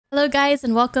Hello guys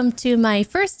and welcome to my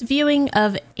first viewing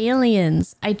of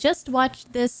Aliens. I just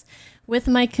watched this with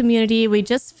my community. We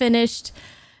just finished.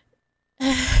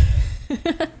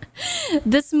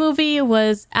 This movie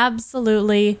was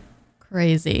absolutely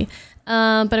crazy.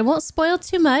 But I won't spoil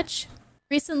too much.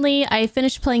 Recently, I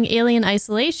finished playing Alien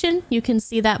Isolation. You can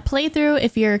see that playthrough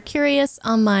if you're curious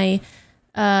on my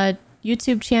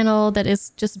YouTube channel that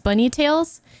is just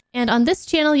bunnytails. And on this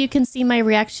channel, you can see my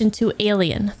reaction to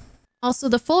Alien. Also,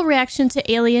 the full reaction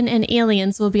to Alien and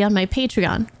Aliens will be on my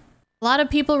Patreon. A lot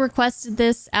of people requested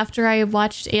this after I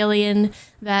watched Alien,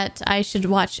 that I should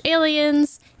watch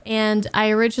Aliens, and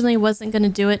I originally wasn't going to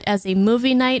do it as a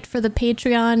movie night for the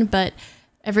Patreon, but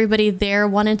everybody there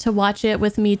wanted to watch it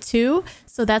with me too,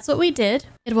 so that's what we did.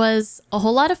 It was a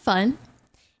whole lot of fun,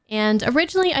 and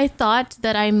originally I thought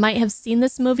that I might have seen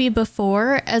this movie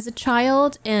before as a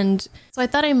child, and so I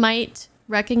thought I might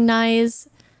recognize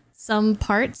some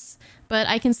parts, but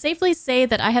I can safely say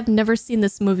that I have never seen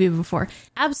this movie before.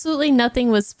 Absolutely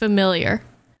nothing was familiar.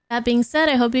 That being said,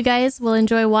 I hope you guys will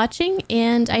enjoy watching,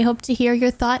 and I hope to hear your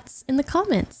thoughts in the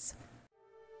comments.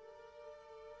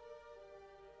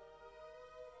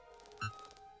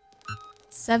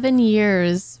 Seven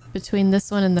years between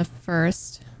this one and the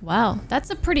first. Wow,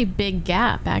 that's a pretty big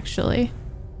gap, actually.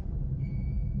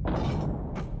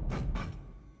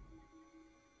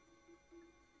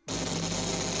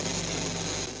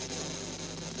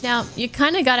 Now, you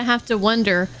kind of gotta have to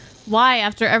wonder why,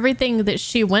 after everything that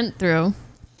she went through,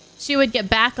 she would get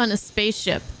back on a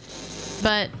spaceship.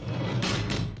 But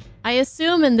I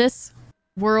assume in this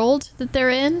world that they're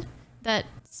in, that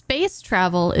space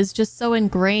travel is just so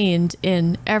ingrained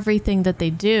in everything that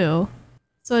they do.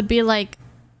 So it'd be like,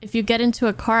 if you get into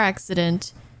a car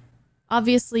accident,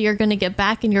 obviously you're gonna get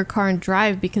back in your car and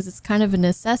drive because it's kind of a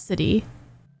necessity.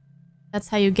 That's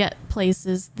how you get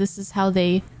places. This is how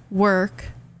they work.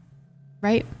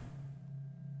 Right?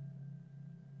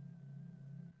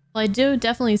 Well, I do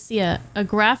definitely see a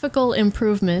graphical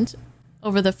improvement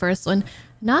over the first one.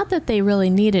 Not that they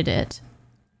really needed it.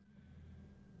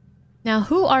 Now,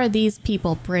 who are these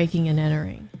people breaking and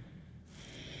entering?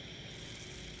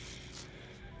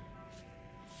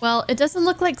 Well, it doesn't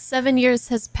look like 7 years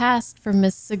has passed for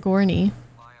Miss Sigourney.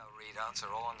 Bio readouts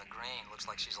are all on the green. Looks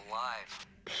like she's alive.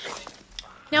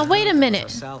 Now, wait a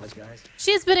minute. Salvage, guys.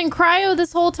 She's been in cryo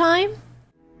this whole time?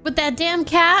 With that damn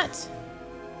cat?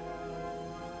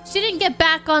 She didn't get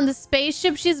back on the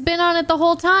spaceship. She's been on it the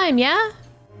whole time, yeah?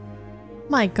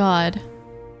 My God.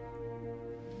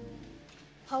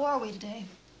 How are we today?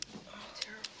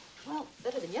 Terrible. Well,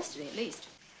 better than yesterday, at least.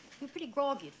 You were pretty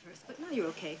groggy at first, but now you're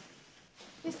okay.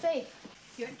 You're safe.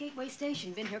 You're at Gateway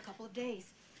Station. Been here a couple of days.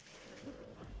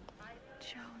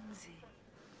 Jonesy,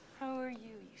 how are you,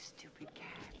 you stupid cat?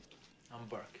 I'm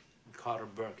Burke. I'm Carter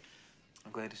Burke.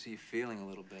 I'm glad to see you feeling a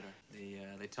little better.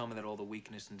 They tell me that all the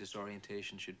weakness and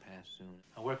disorientation should pass soon.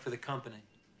 I work for the company,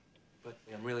 but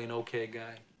I'm really an okay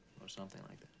guy, or something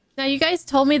like that. Now, you guys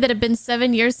told me that it had been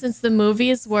 7 years since the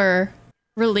movies were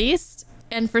released,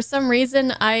 and for some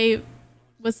reason, I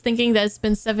was thinking that it's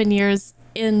been 7 years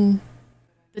in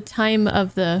the time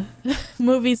of the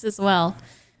movies as well.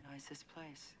 Nicest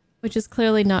place. Which is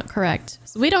clearly not correct.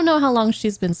 So we don't know how long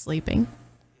she's been sleeping.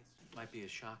 It might be a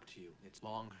shock to you. It's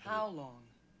long. How long?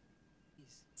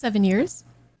 7 years?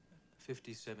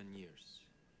 57 years.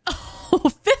 Oh,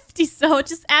 50, so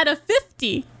just add a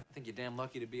 50. I think you're damn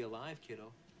lucky to be alive,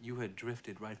 kiddo. You had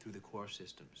drifted right through the core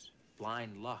systems.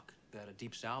 Blind luck that a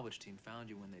deep salvage team found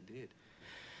you when they did.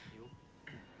 You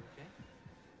okay?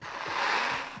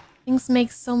 Things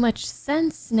make so much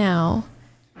sense now.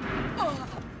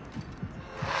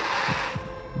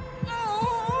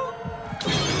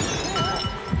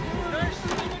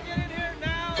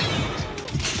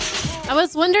 I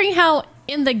was wondering how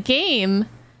in the game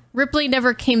Ripley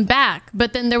never came back,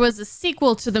 but then there was a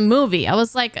sequel to the movie. I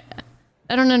was like,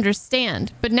 I don't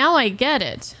understand, but now I get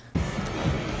it.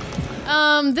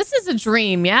 This is a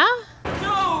dream, yeah?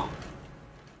 No!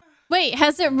 Wait,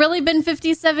 has it really been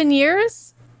 57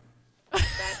 years? Bad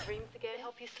dreams again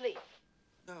help you sleep.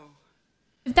 No.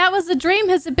 If that was a dream,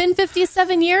 has it been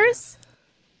 57 years?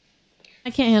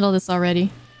 I can't handle this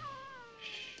already.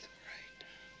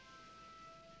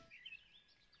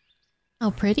 Oh,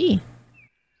 pretty.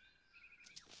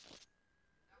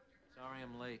 Sorry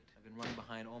I'm late. I've been running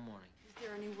behind all morning. Is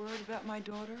there any word about my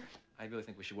daughter? I really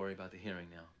think we should worry about the hearing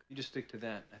now. You just stick to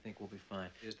that. I think we'll be fine.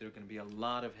 There are going to be a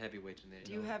lot of heavyweights in there.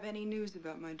 Do you have any news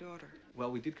about my daughter?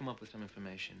 Well, we did come up with some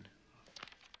information.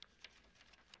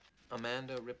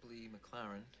 Amanda Ripley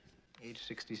McLaren, age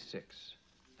 66.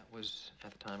 That was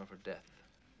at the time of her death,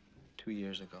 2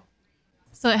 years ago.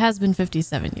 So it has been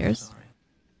 57 years. Sorry.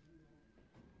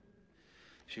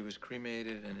 She was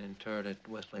cremated and interred at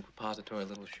Westlake Repository,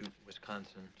 Little Chute,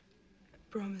 Wisconsin. I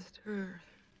promised her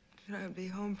that I would be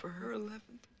home for her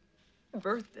 11th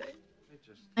birthday.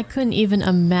 I couldn't even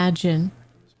imagine.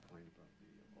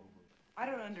 I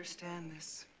don't understand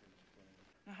this.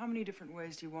 Now, how many different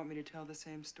ways do you want me to tell the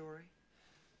same story?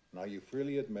 Now you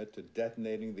freely admit to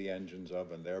detonating the engines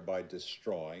of and thereby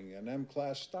destroying an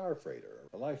M-class star freighter.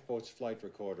 The lifeboat's flight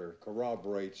recorder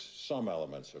corroborates some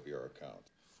elements of your account.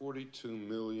 42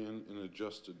 million in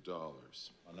adjusted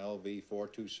dollars. On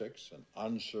LV-426, an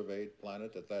unsurveyed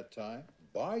planet at that time,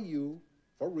 by you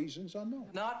for reasons unknown.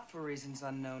 Not for reasons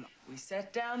unknown. We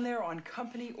sat down there on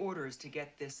company orders to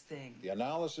get this thing. The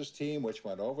analysis team which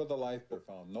went over the lifeboat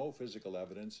found no physical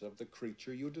evidence of the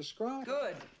creature you described.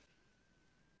 Good.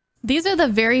 These are the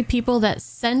very people that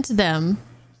sent them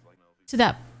to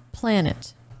that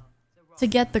planet to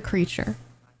get the creature.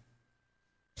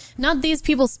 Not these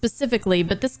people specifically,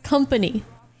 but this company.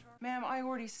 Ma'am, I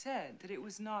already said that it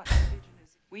was not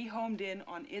indigenous. We homed in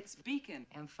on its beacon.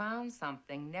 And found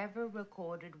something never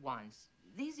recorded once.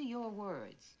 These are your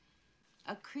words.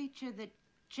 A creature that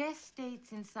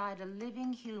gestates inside a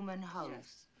living human host.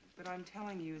 Yes, but I'm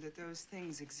telling you that those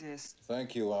things exist.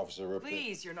 Thank you, Officer Ripley.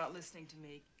 Please, you're not listening to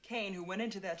me. Kane, who went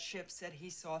into that ship, said he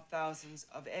saw thousands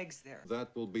of eggs there. That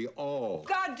will be all.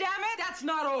 God damn it! That's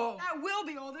not all. That will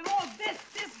be all. Then all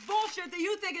this bullshit that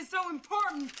you think is so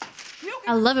important.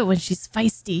 I love it when she's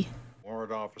feisty.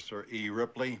 Warrant Officer E.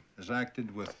 Ripley has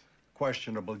acted with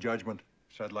questionable judgment.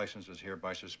 Said license is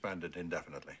hereby suspended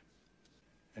indefinitely.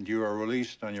 And you are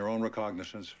released on your own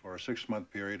recognizance for a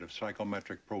 6-month period of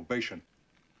psychometric probation.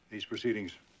 These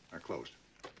proceedings are closed.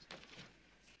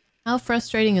 How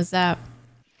frustrating is that?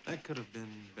 That could have been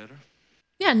better.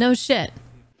 Yeah, no shit.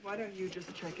 Why don't you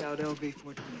just check out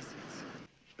LV-426?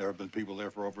 There have been people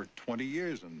there for over 20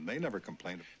 years, and they never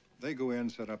complained. They go in,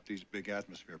 set up these big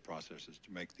atmosphere processes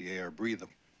to make the air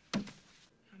breathable. How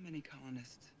many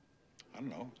colonists? I don't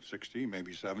know, 60,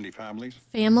 maybe 70 families.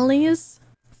 Families?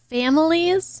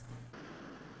 Families?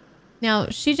 Now,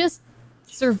 she just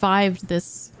survived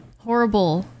this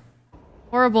horrible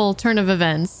turn of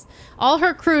events. All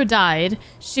her crew died.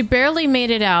 She barely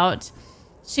made it out.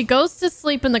 She goes to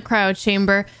sleep in the cryo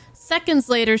chamber. Seconds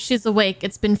later, she's awake.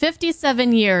 It's been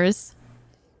 57 years.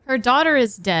 Her daughter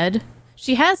is dead.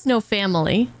 She has no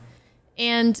family.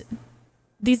 And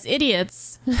these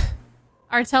idiots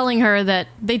are telling her that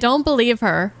they don't believe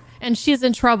her and she's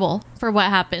in trouble for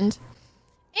what happened.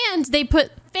 And they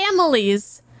put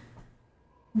families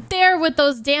there with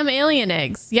those damn alien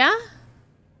eggs, yeah?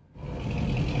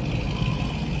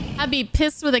 I'd be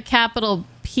pissed with a capital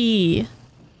P.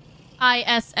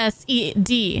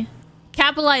 ISSED.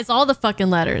 Capitalize all the fucking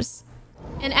letters.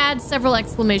 And add several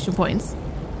exclamation points.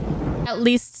 At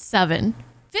least 7.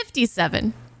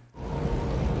 57.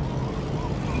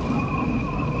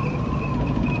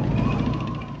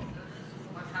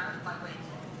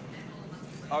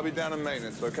 I'll be down in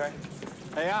maintenance, okay?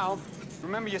 Hey, Al,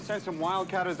 remember you sent some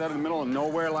wildcatters out in the middle of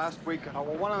nowhere last week? Oh,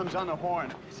 well, one of them's on the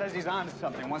horn. Says he's on to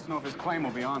something. Wants to know if his claim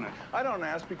will be honored. I don't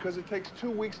ask because it takes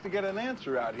 2 weeks to get an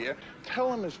answer out here.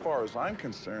 Tell him, as far as I'm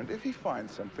concerned, if he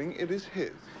finds something, it is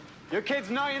his. Your kids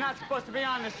know you're not supposed to be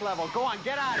on this level. Go on,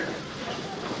 get out of here.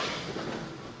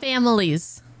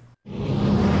 Families.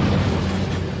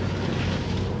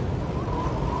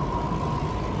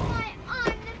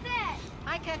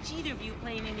 Catch either of you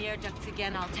playing in the air ducts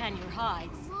again, I'll tan your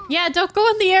hides. Yeah, don't go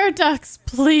in the air ducts,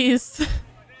 please.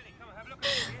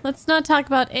 Let's not talk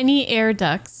about any air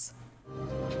ducts.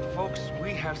 Folks, we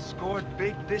have scored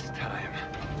big this time.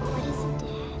 What is it,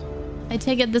 Dad? I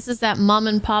take it this is that mom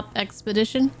and pop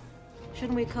expedition?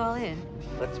 Shouldn't we call in?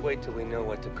 Let's wait till we know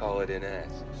what to call it in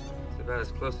as. It's about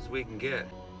as close as we can get.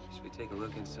 Should we take a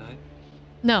look inside?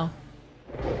 No.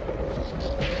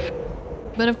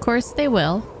 But of course they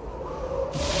will.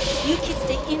 You kids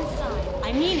stay inside.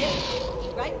 I mean it. I'll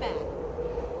be right back.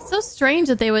 So strange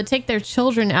that they would take their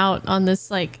children out on this,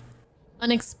 like,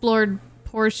 unexplored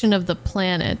portion of the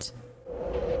planet.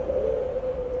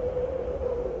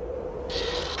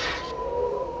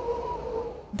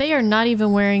 They are not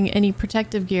even wearing any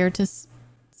protective gear to,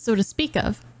 so to speak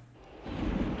of.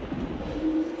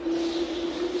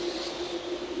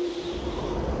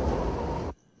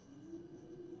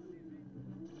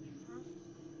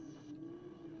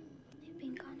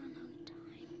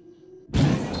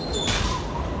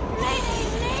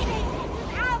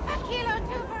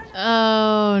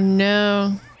 Oh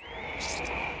no.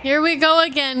 Here we go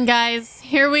again, guys.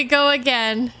 Here we go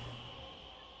again.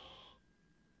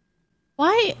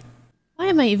 Why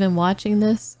am I even watching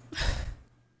this?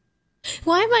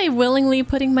 Why am I willingly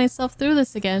putting myself through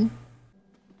this again?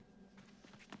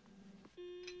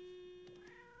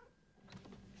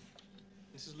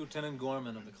 Lieutenant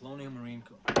Gorman of the Colonial Marine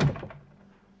Corps.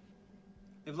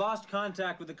 They've lost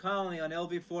contact with the colony on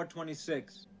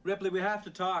LV-426. Ripley, we have to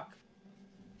talk.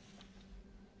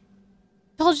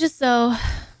 Told you so.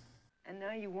 And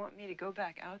now you want me to go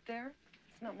back out there?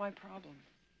 It's not my problem.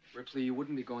 Ripley, you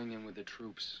wouldn't be going in with the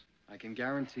troops. I can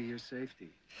guarantee your safety.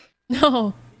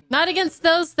 No, not against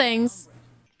those things.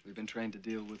 We've been trained to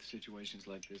deal with situations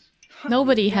like this.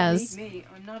 Nobody You don't has. need me.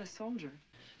 I'm not a soldier.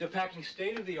 They're packing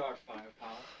state-of-the-art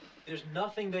firepower. There's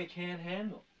nothing they can't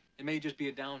handle. It may just be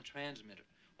a down transmitter,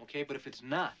 okay? But if it's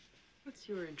not... What's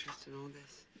your interest in all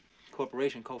this?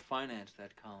 Corporation co-financed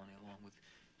that colony along with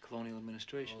colonial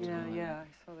administration. Yeah, I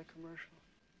saw the commercial.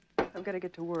 I've got to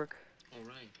get to work. All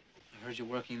right. I heard you're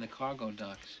working in the cargo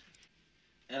docks.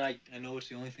 And I know it's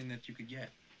the only thing that you could get.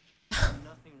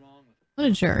 Nothing wrong with it. What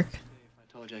a jerk. If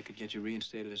I told you I could get you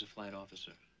reinstated as a flight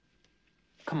officer.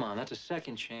 Come on, that's a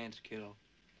second chance, kiddo.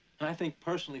 And I think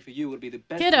personally for you it would be the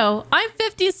best... Kiddo, I'm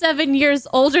 57 years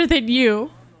older than you.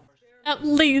 At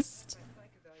least.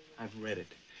 I've read it.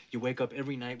 You wake up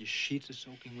every night, your sheets are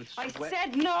soaking with I sweat.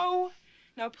 said no!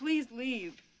 Now please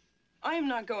leave. I am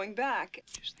not going back.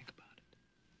 Just think about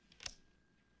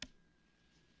it.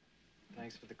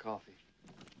 Thanks for the coffee.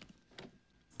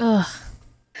 Ugh.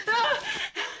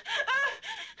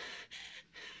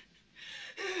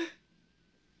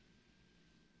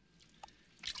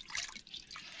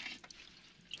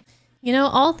 You know,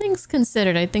 all things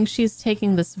considered, I think she's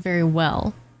taking this very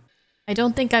well. I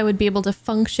don't think I would be able to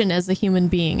function as a human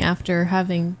being after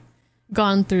having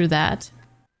gone through that.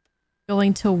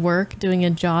 Going to work, doing a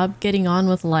job, getting on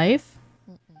with life.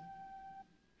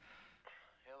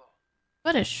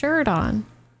 Put a shirt on.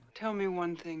 Tell me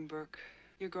one thing, Burke.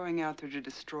 You're going out there to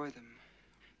destroy them,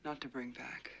 not to bring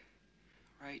back.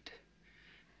 Right?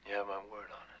 Yeah, my word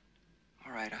on it.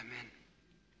 All right, I'm in.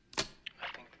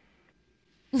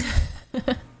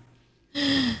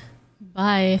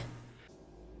 Bye.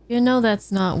 You know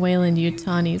that's not Wayland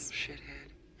Yutani's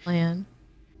plan.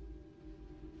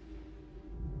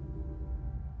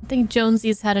 I think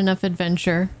Jonesy's had enough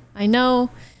adventure. I know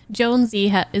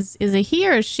Jonesy is a he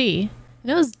or a she? I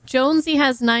know Jonesy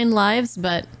has 9 lives,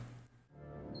 but...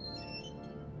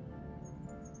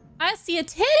 I see a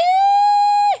titty!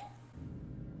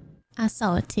 I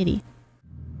saw a titty.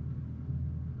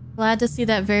 Glad to see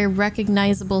that very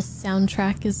recognizable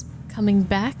soundtrack is coming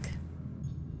back.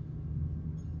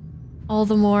 All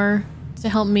the more to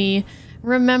help me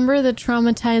remember the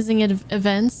traumatizing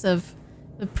events of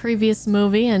the previous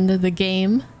movie and the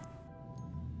game.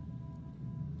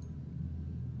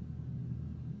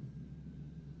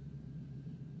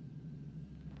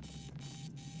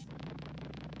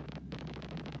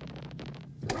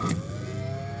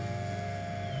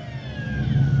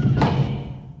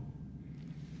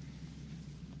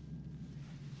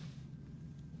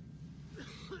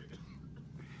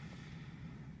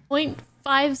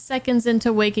 .5 seconds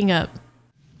into waking up.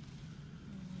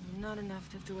 Not enough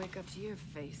to have to wake up to your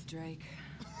face, Drake.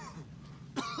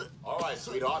 All right,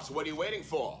 sweethearts, what are you waiting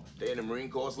for? Day in the Marine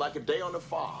Corps is like a day on the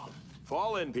farm.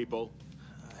 Fall in, people.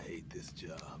 I hate this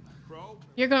job.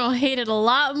 You're gonna hate it a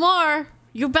lot more.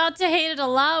 You're about to hate it a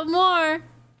lot more.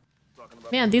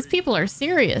 Man, these people are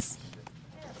serious.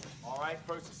 All right,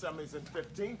 first assembly's in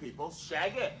 15 people.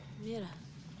 Shag it. Mira,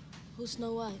 who's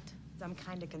Snow White? Some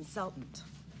kind of consultant.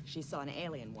 She saw an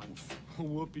alien once.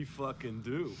 Whoopie fucking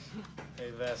do.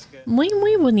 Hey, Vasquez. Muy,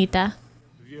 muy bonita.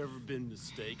 Have you ever been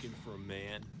mistaken for a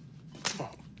man?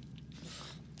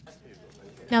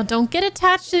 Now, don't get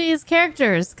attached to these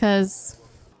characters, because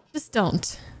just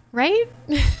don't. Right?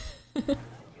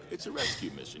 It's a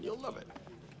rescue mission. You'll love it.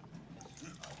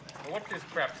 What's this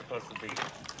crap supposed to be?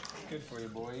 Good for you,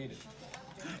 boy. Eat it.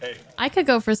 Hey. I could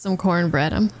go for some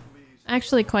cornbread. I'm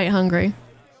actually quite hungry.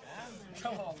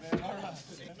 Come on, man. All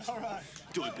right. All right.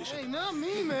 Do it, Bishop. Hey, not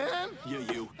me, man. Yeah,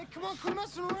 you. Hey, come on, quit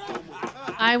messing around.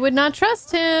 I would not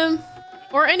trust him.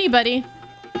 Or anybody.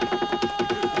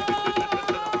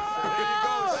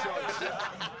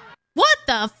 What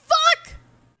the fuck?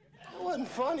 That wasn't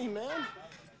funny, man.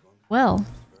 Well.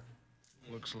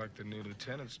 Looks like the new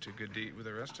lieutenant's too good to eat with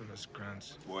the rest of us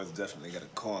grunts. Boy's definitely got a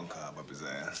corn cob up his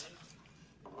ass.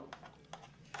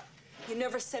 You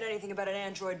never said anything about an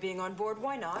android being on board.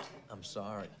 Why not? I'm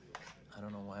sorry. I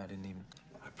don't know why I didn't even...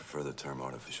 I prefer the term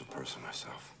artificial person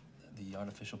myself. The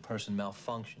artificial person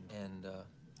malfunctioned, and a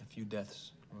few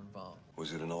deaths were involved.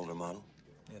 Was it an older model?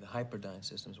 Yeah, the Hyperdyne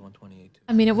system's 128.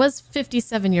 I mean, it was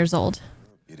 57 years old.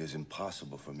 It is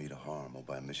impossible for me to harm or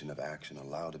by a mission of action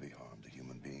allow to be harmed a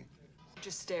human being.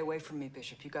 Just stay away from me,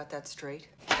 Bishop. You got that straight?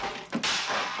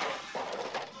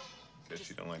 Guess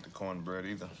you don't like the cornbread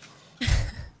either.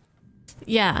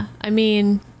 Yeah, I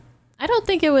mean, I don't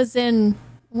think it was in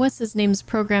what's his name's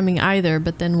programming either,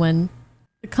 but then when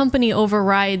the company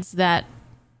overrides that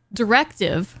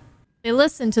directive, they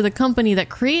listen to the company that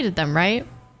created them, right?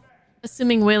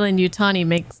 Assuming Weyland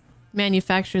Yutani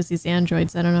manufactures these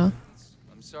androids, I don't know.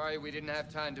 I'm sorry we didn't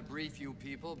have time to brief you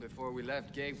people before we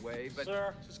left Gateway, but...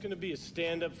 Sir, is this gonna be a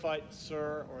stand-up fight,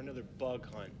 sir, or another bug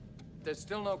hunt? There's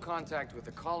still no contact with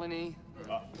the colony.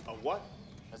 A what?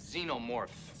 A xenomorph.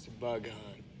 It's a bug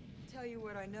hunt. Tell you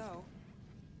what I know.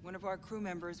 One of our crew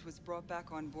members was brought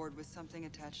back on board with something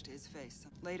attached to his face.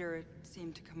 Later, it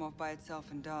seemed to come off by itself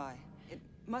and die. It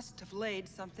must have laid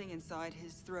something inside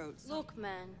his throat. Look,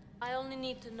 man, I only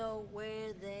need to know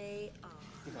where they are.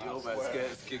 Yo,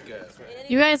 Vasquez, kick ass.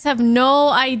 You guys have no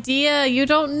idea. You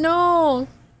don't know.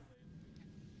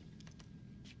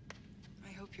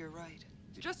 I hope you're right.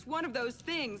 Just one of those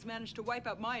things managed to wipe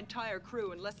out my entire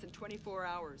crew in less than 24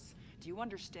 hours. Do you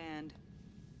understand?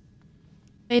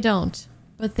 They don't,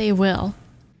 but they will.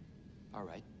 All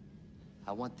right.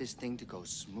 I want this thing to go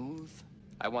smooth.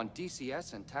 I want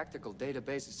DCS and tactical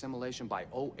database assimilation by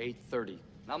 0830.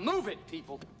 Now move it,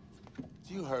 people!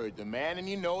 You heard the man and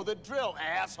you know the drill,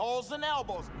 assholes and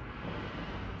elbows.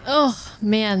 Oh,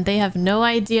 man, they have no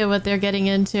idea what they're getting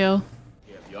into.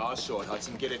 Yeah, if y'all short,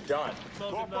 Hudson, get it done.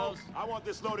 Corporal, I want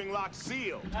this loading lock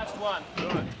sealed. That's one.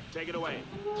 Good. Take it away.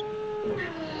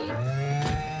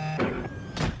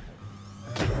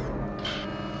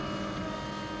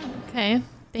 Okay,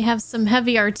 they have some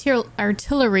heavy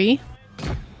artillery.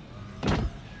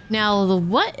 Now,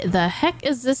 what the heck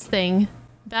is this thing?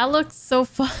 That looks so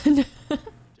fun. I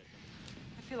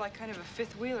feel like kind of a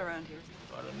fifth wheel around here.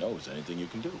 I don't know. Is there anything you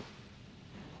can do?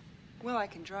 Well, I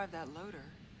can drive that loader.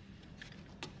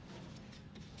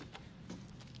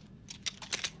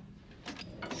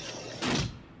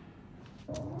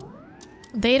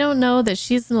 They don't know that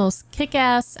she's the most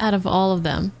kick-ass out of all of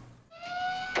them.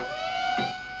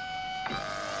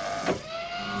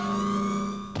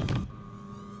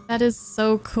 That is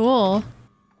so cool.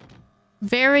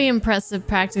 Very impressive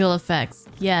practical effects.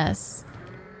 Yes.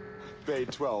 Bay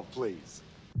 12, please.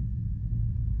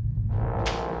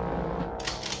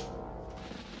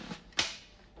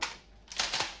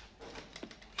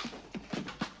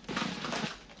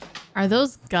 Are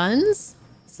those guns?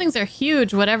 These things are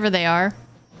huge, whatever they are.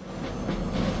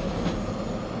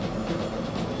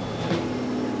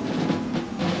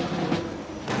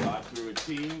 We're a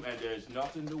team, and there's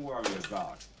nothing to worry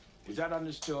about. Is that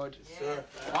understood? Yes, sir.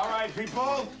 All right,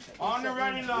 people, on the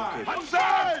ready line.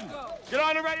 Hudson! Get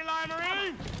on the ready line,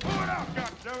 Marine! Move it up,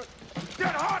 goddammit!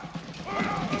 Get hot! Move it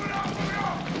up, move it up, move it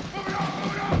up! Move it up,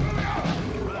 move it up,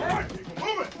 move it up! All right, people,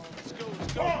 move it! Let's go,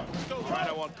 let's go. Let's go. All right,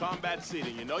 I want combat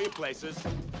seating. You know your places.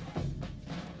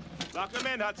 Lock them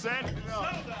in, Hudson.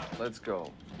 Let's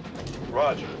go.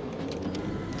 Roger.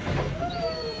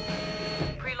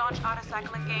 Pre-launch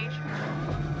autocycle engage.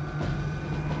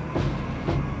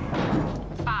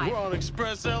 We're on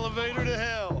express elevator to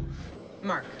hell.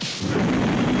 Mark.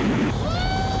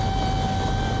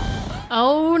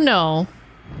 Oh no.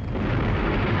 We're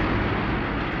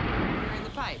in the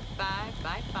pipe. 5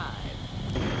 by 5.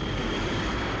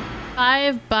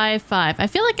 5 by 5. I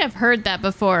feel like I've heard that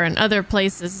before in other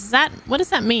places. Is that, what does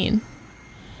that mean?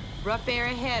 Rough air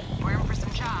ahead. We're in for some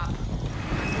chop.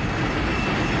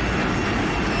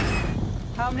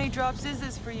 How many drops is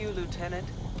this for you, Lieutenant?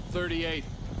 38.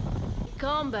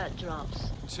 Combat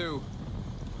drops. 2.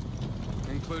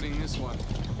 Including this one.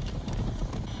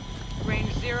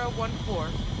 Range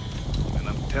 014. And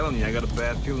I'm telling you, I got a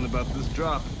bad feeling about this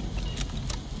drop.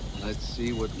 Let's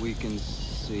see what we can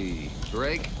see.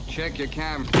 Drake, check your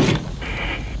camera.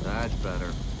 That's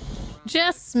better.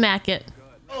 Just smack it.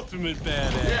 Ultimate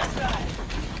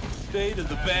badass. State of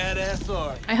the badass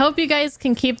art. I hope you guys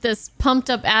can keep this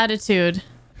pumped up attitude.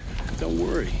 Don't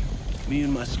worry. Me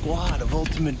and my squad of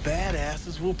ultimate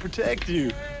badasses will protect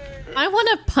you. I want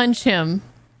to punch him.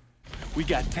 We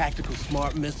got tactical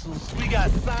smart missiles. We got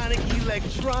sonic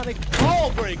electronic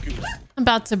ball breakers. I'm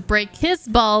about to break his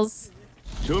balls.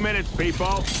 2 minutes,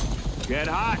 people. Get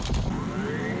hot.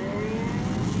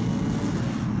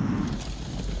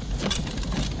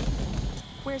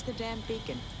 Where's the damn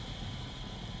beacon?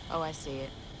 Oh, I see it.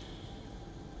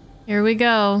 Here we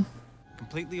go.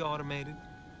 Completely automated.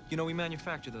 You know, we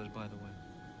manufacture those, by the way.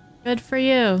 Good for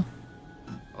you.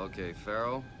 Okay,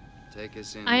 Farrell, take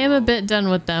us in. I am a bit done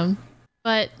with them,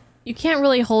 but you can't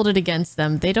really hold it against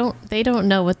them. They don't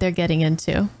know what they're getting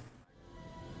into.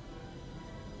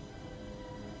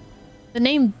 The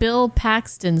name Bill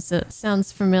Paxton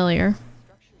sounds familiar.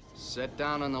 Set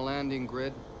down on the landing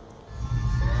grid.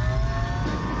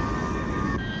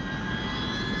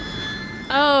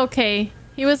 Oh, okay.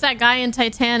 He was that guy in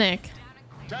Titanic.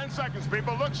 10 seconds,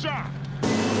 people. Look sharp.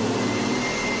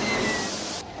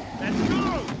 Let's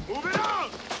go. Move it on.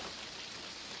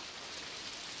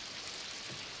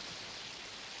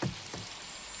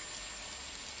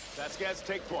 That's gas.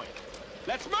 Take point.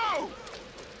 Let's move.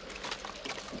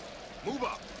 Move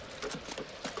up.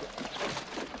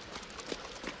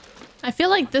 I feel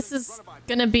like this is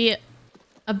gonna be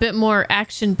a bit more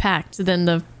action-packed than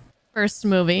the first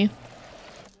movie.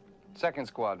 Second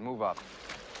squad, move up.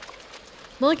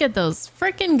 Look at those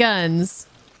frickin' guns.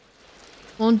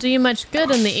 Won't do you much good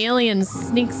when the alien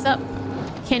sneaks up.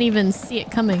 Can't even see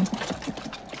it coming.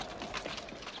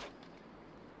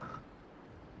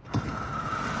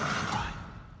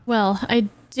 Well, I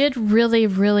did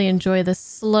really enjoy the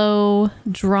slow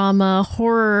drama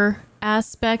horror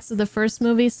aspects of the first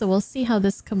movie, so we'll see how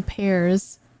this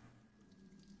compares.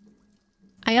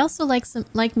 I also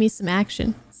like me some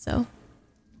action, so.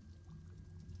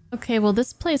 Okay, well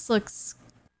this place looks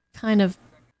kind of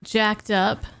jacked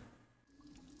up.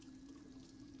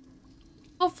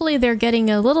 Hopefully they're getting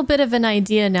a little bit of an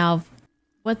idea now of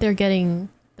what they're getting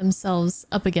themselves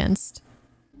up against.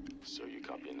 So you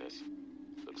copying this?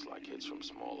 Looks like hits from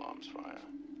small arms fire.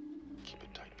 Keep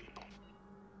it tight, people.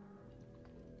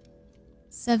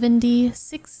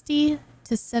 60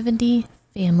 to 70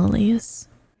 families.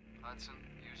 Hudson,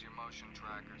 use your motion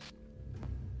trackers.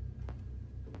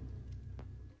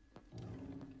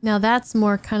 Now that's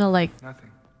more kind of like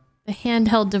Nothing. the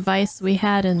handheld device we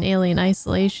had in Alien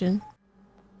Isolation.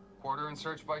 Quarter and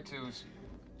search by twos.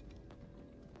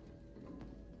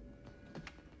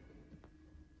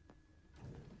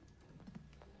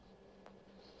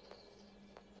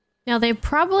 Now they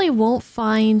probably won't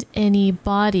find any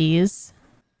bodies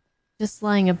just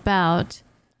lying about.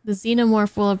 The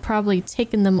xenomorph will have probably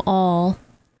taken them all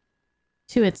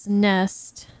to its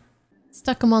nest,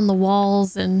 stuck them on the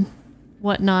walls and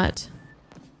whatnot.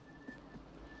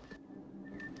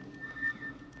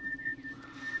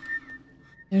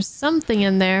 There's something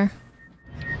in there.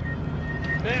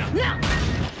 Now.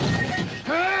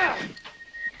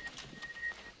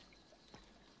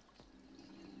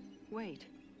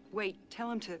 Wait, tell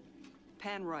him to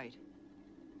pan right.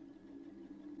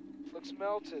 Looks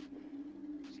melted.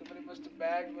 Somebody must have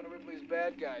bagged one of Ripley's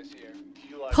bad guys here.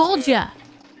 Told ya!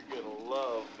 You're gonna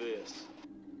love this.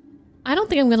 I don't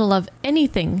think I'm gonna love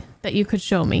anything that you could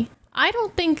show me. I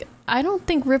don't think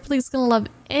Ripley's gonna love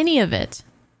any of it.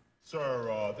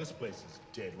 Sir, this place is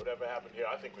dead. Whatever happened here,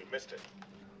 I think we missed it.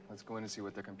 Let's go in and see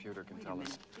what the computer can tell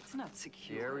us. It's not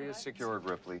secure. The area is secured,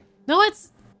 Ripley. No,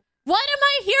 it's... What am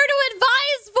I here to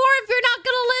advise for if you're not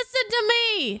gonna listen to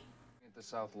me? At the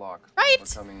south lock. Right. We're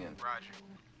coming in. Roger.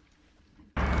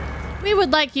 We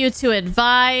would like you to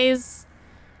advise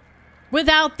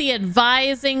without the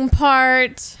advising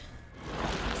part.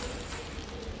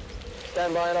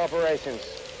 Stand by in operations.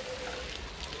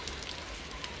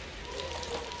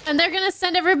 And they're gonna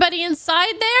send everybody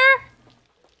inside there?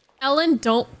 Ellen,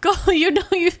 don't go.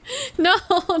 No,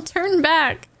 turn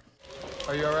back.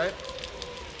 Are you alright?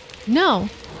 No.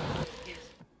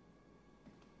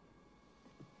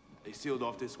 They sealed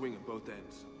off this wing at both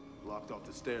ends. Blocked off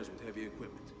the stairs with heavy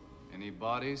equipment. Any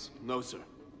bodies? No, sir.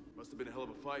 Must have been a hell of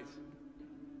a fight.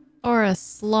 Or a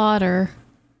slaughter.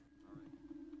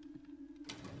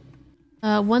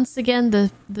 Once again,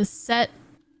 the set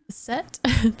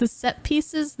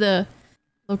pieces, the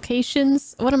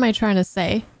locations. What am I trying to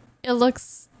say? It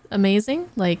looks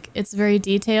amazing. Like, it's very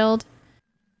detailed.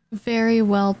 Very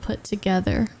well put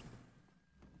together.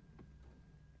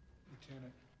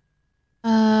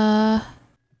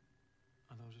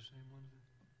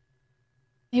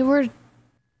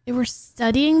 They were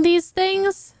studying these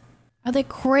things? Are they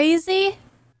crazy?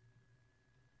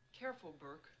 Careful,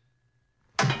 Burke.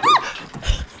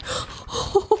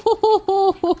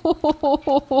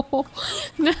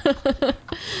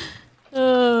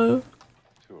 Oh.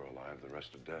 Two are alive, the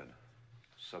rest are dead.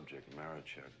 Subject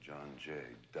Marichek, John J.,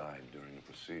 died during the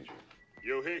procedure.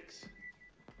 Yo, Hicks.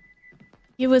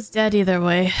 He was dead either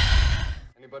way.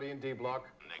 Anybody in D block?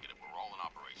 Negative, we're all in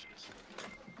operations.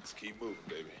 Let's keep moving,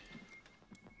 baby.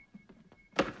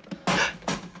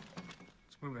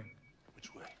 It's moving.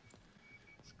 Which way?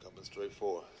 It's coming straight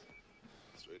for us.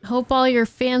 Hope all your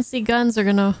fancy guns are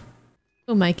gonna...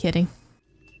 Who am I kidding?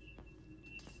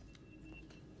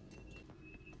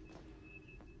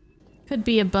 Could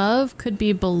be above, could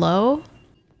be below.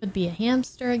 Could be a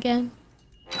hamster again.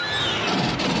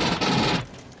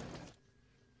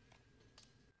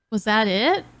 Was that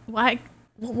it? Why?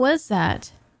 What was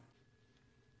that?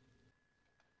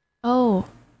 Oh.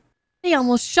 They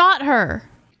almost shot her.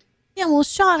 They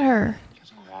almost shot her.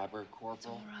 grabber,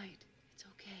 Corporal. All right. It's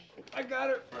okay. I got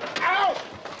her. Ow!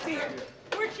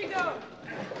 Where'd she go?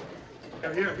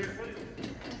 Here.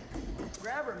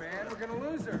 Grab her, man. We're gonna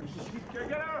lose her.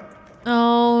 Get her.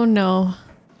 Oh no.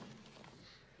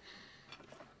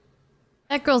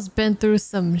 That girl's been through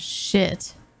some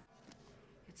shit.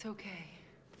 It's okay.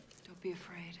 Don't be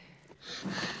afraid.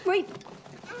 Wait.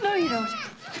 No, you don't.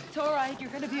 It's all right.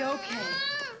 You're gonna be okay.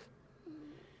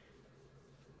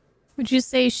 Would you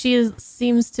say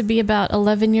seems to be about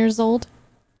 11 years old?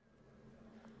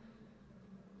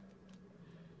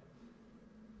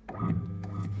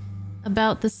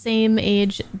 About the same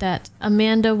age that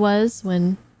Amanda was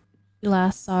when she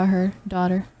last saw her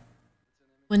daughter.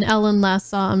 When Ellen last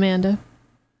saw Amanda.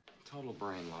 Total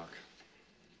brain lock.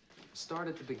 Start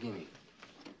at the beginning.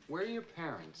 Where are your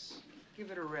parents? Give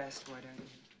it a rest, why don't you?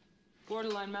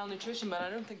 Borderline malnutrition, but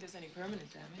I don't think there's any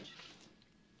permanent damage.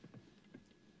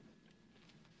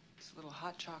 It's a little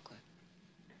hot chocolate.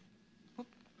 Whoop.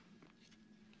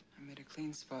 I made a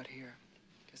clean spot here.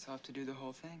 Guess I'll have to do the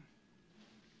whole thing.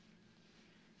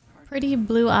 Pretty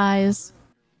blue eyes.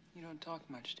 You don't talk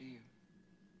much, do you?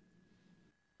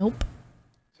 Nope.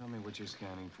 Tell me what you're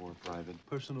scanning for, Private.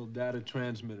 Personal data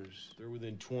transmitters. They're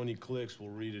within 20 clicks. We'll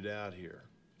read it out here.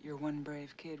 You're one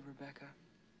brave kid, Rebecca.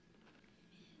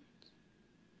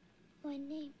 My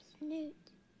name's Newt.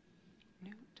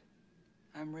 Newt.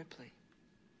 I'm Ripley.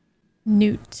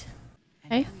 Newt.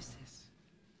 And Okay. who is this?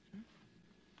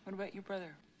 What about your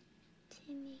brother?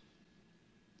 Timmy.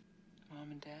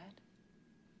 Mom and Dad?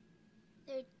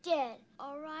 They're dead.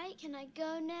 All right, can I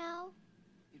go now?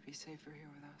 You'd be safer here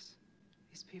with us.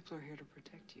 These people are here to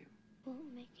protect you.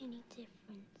 Won't make any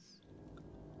difference.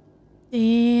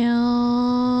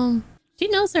 Damn. She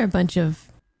knows they're a bunch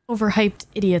of overhyped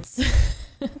idiots.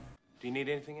 Do you need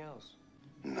anything else?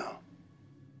 No.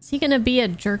 Is he gonna be a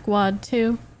jerkwad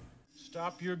too?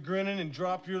 Stop your grinning and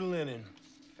drop your linen.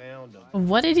 Found them.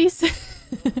 What did he say?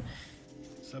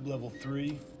 Sublevel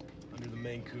 3, under the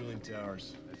main cooling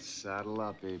towers. Let's saddle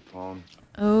up, Apone.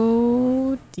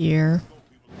 Oh dear.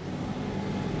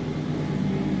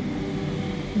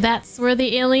 That's where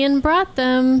the alien brought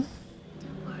them.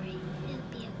 Don't worry, it'll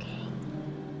be okay.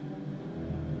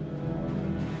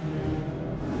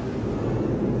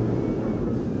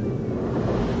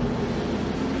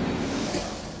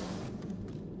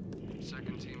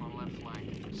 Second team on left flank.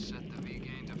 Set the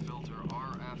V-gain to filter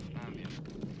RF ambient.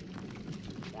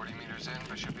 40 meters in,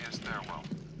 there should be a stairwell.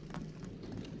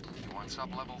 You want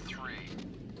sub-level 3.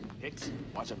 Hicks,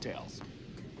 watch them tails.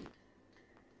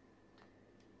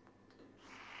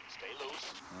 Stay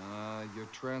loose. Your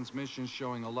transmission's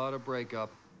showing a lot of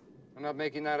breakup. I'm not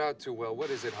making that out too well. What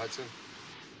is it, Hudson?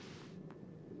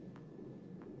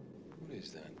 What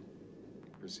is that?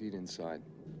 Proceed inside.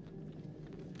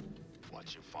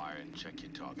 Watch your fire and check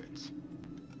your targets.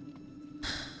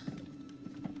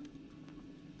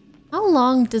 How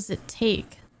long does it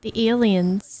take the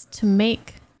aliens to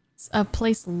make a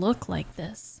place look like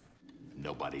this?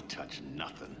 Nobody touch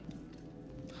nothing.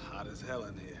 Hot as hell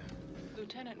in here.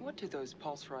 Lieutenant, what do those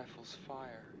pulse rifles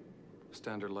fire?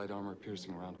 Standard light armor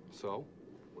piercing round. So?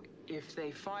 If they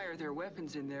fire their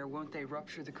weapons in there, won't they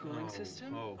rupture the cooling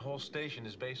system? Oh, the whole station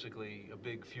is basically a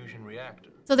big fusion reactor.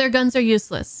 So their guns are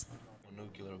useless. A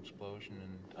nuclear explosion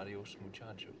and adios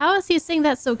muchachos. How is he saying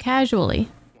that so casually?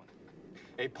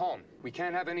 Apone, we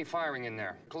can't have any firing in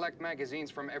there. Collect magazines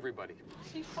from everybody.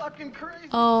 Is he fucking crazy?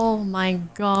 Oh my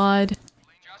god.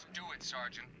 Just do it,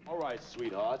 Sergeant. All right,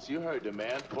 sweethearts, you heard the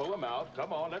man. Pull him out.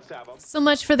 Come on, let's have him. So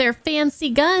much for their fancy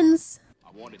guns.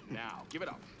 I want it now. Give it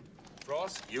up.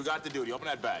 Frost, you got the duty. Open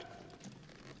that bag.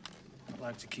 I'd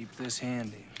like to keep this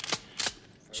handy.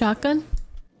 Shotgun?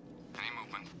 Any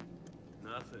movement?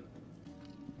 Nothing.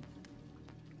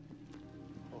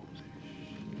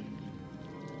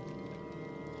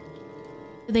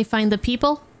 Did they find the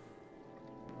people?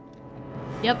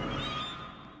 Yep.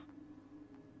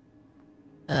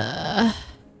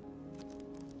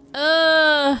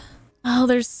 Oh,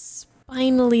 there's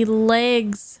spindly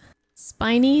legs.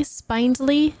 Spiny?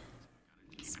 Spindly?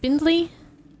 Spindly?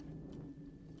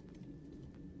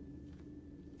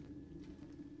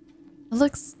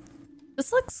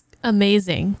 This looks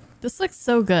amazing. This looks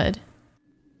so good.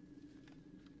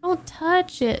 Don't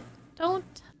touch it.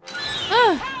 Don't.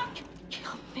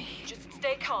 Kill me. Just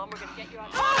stay calm. We're gonna get you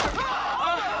out.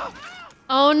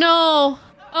 Oh no.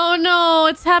 Oh no,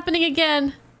 it's happening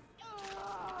again.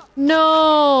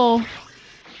 No.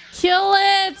 Kill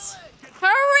it.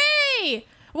 Hurry.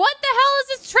 What the hell is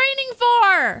this training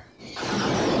for?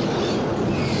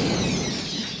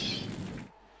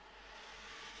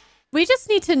 We just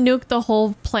need to nuke the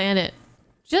whole planet.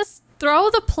 Just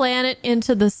Throw the planet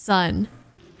into the sun.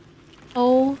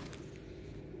 Oh.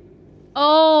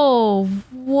 Oh.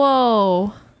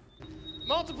 Whoa.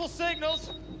 Multiple signals.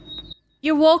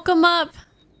 You woke him up.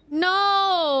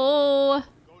 No.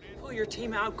 Pull your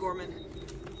team out, Gorman.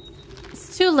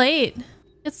 It's too late.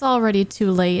 It's already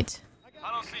too late.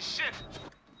 I don't see shit.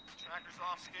 Tracker's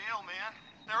off scale, man.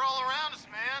 They're all around us,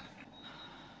 man.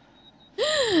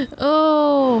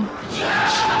 Oh.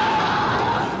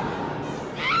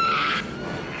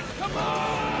 Come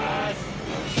on!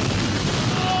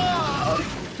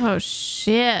 Oh,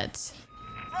 shit.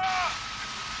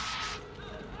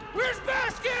 Where's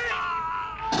Basket?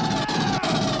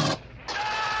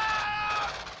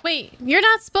 Wait, you're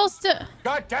not supposed to...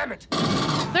 God damn it!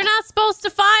 They're not supposed to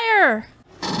fire!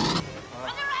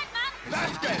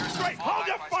 Basket! Straight! Hold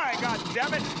your fire, God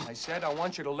damn it! I said I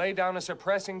want you to lay down a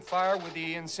suppressing fire with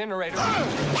the incinerator.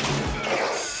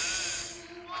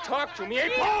 Talk to me,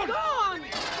 He's Apone! gone!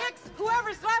 Hicks,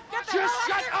 whoever's left, get the Just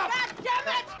hell shut out up! of here! God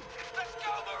damn it!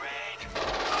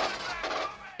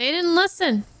 They didn't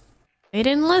listen. They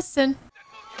didn't listen.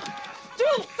 Do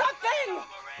something!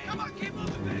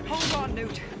 Hold on,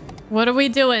 Newt. What are we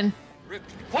doing?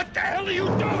 What the hell are you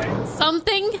doing?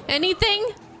 Something?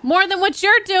 Anything? More than what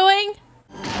you're doing?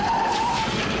 Come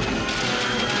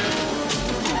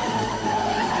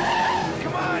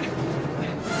on!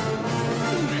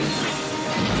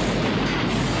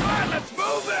 Come on, let's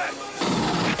move it!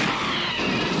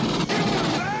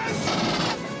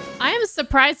 I am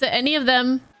surprised that any of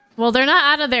them... Well, they're not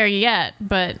out of there yet,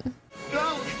 but...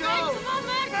 Go, go!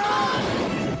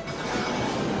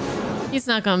 He's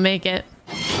not gonna make it.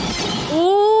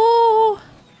 Ooh!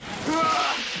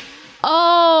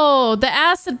 Oh, the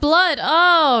acid blood.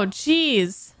 Oh,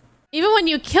 jeez. Even when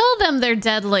you kill them, they're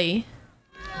deadly.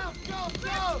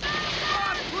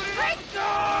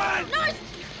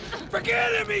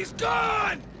 Forget him, he's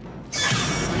gone!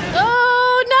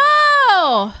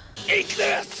 Oh, no! Eat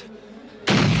this!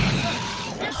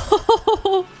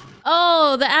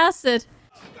 Oh, the acid.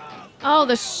 Oh,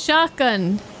 the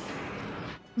shotgun.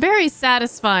 Very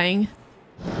satisfying.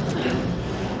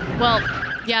 Well,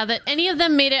 yeah, that any of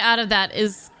them made it out of that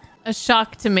is a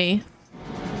shock to me.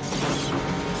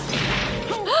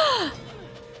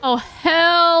 Oh,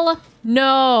 hell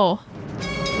no.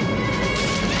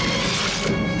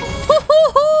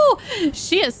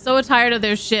 She is so tired of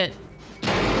their shit.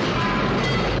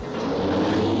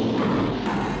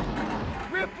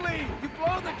 Ripley, you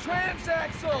blow the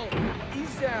transaxle!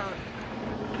 Ease down.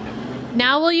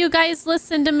 Now will you guys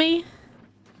listen to me?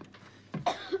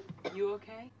 You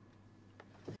okay?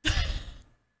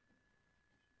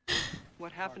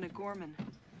 What happened to Gorman?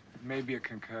 Maybe a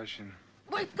concussion.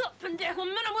 Wake up, pendejo,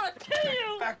 man, I'm gonna kill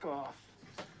you! Back off.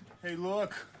 Hey,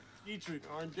 look. Dietrich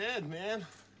aren't dead, man.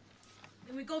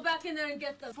 Then we go back in there and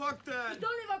get them. Fuck that.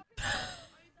 Don't leave our...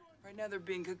 Right now they're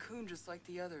being cocooned just like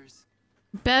the others.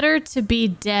 Better to be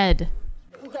dead.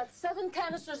 We got 7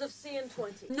 canisters of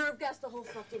CN20. Nerve gas the whole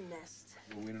fucking nest.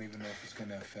 Well, we don't even know if it's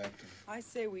gonna affect them. I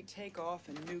say we take off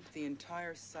and nuke the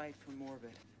entire site from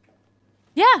orbit.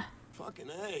 Yeah. Fucking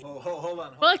A. Oh, hold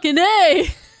on. Fucking A.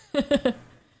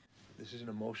 This is an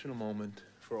emotional moment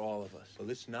for all of us. So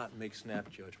let's not make snap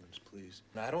judgments, please.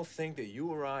 Now, I don't think that you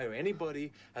or I or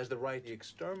anybody has the right to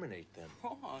exterminate them.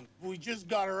 Wrong. We just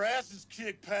got our asses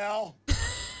kicked, pal.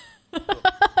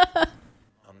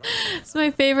 It's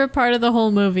my favorite part of the whole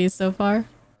movie so far.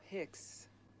 Hicks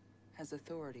has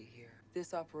authority here.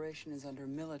 This operation is under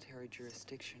military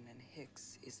jurisdiction, and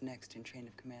Hicks is next in chain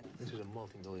of command. This is a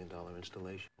multi-million-dollar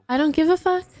installation. I don't give a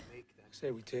fuck. Say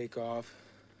we take off,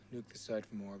 nuke the site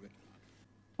from orbit.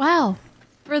 Wow.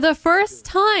 For the first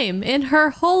time in her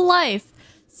whole life,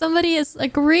 somebody is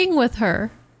agreeing with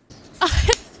her.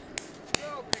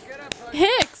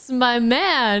 Hicks, my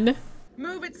man.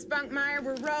 Move it, Spunkmeyer.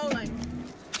 We're rolling.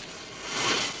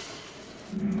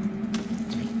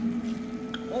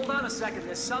 Hold on a second.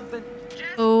 There's something.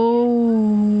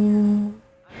 Oh.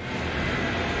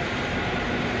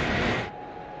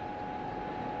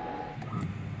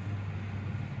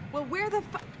 Well, where the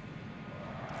fuck?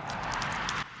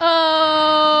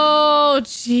 Oh,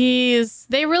 jeez.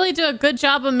 They really do a good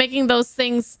job of making those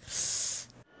things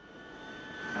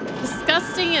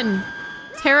disgusting and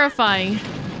terrifying.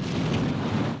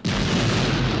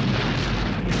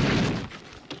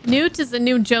 Newt is a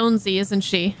new Jonesy, isn't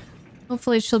she?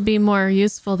 Hopefully she'll be more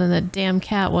useful than the damn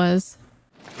cat was.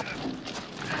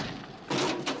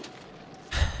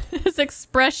 His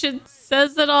expression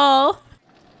says it all.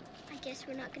 I guess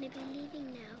we're not gonna be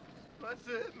leaving now. That's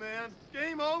it, man.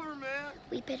 Game over, man.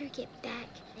 We better get back.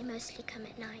 They mostly come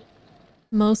at night.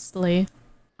 Mostly.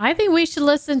 I think we should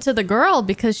listen to the girl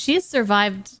because she's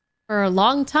survived for a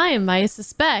long time, I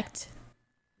suspect.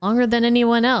 Longer than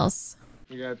anyone else.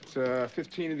 We got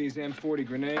 15 of these M40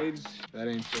 grenades. That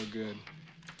ain't so good.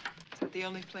 Is that the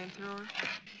only flamethrower?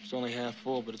 It's only half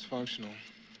full, but it's functional.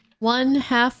 1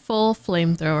 half full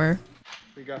flamethrower.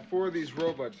 We got 4 of these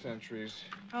robot sentries.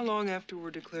 How long after we're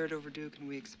declared overdue can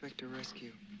we expect a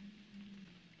rescue?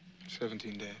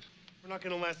 17 days. We're not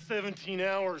gonna last 17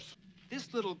 hours.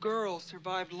 This little girl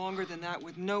survived longer than that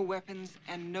with no weapons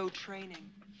and no training.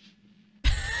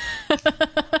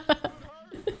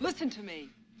 Listen to me.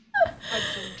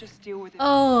 Hudson, just deal with it.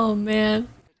 Oh man,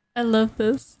 I love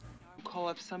this. Call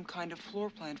up some kind of floor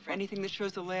plan for anything that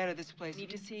shows the layout of this place. Need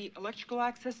to see electrical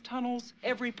access tunnels,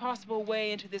 every possible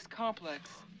way into this complex.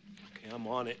 Okay, I'm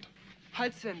on it.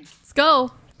 Hudson. Let's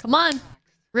go. Come on.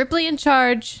 Ripley in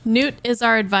charge. Newt is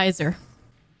our advisor.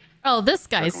 Oh, this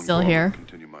guy's still here.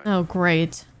 Oh,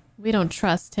 great. We don't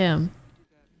trust him.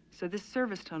 So this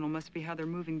service tunnel must be how they're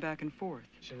moving back and forth.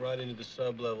 Should right into the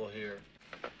sub-level here.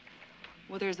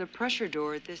 Well, there's a pressure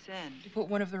door at this end. You put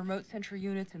one of the remote sentry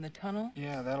units in the tunnel?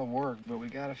 Yeah, that'll work, but we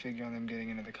gotta figure on them getting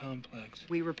into the complex.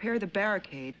 We repair the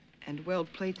barricade and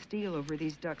weld plate steel over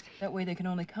these ducts. That way they can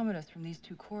only come at us from these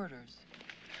 2 corridors.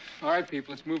 All right,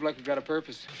 people, let's move like we've got a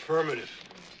purpose. Affirmative.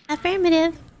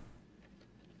 Affirmative.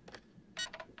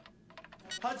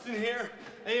 Hudson here.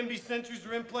 A and B sentries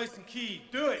are in place and keyed.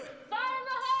 Do it. Fire in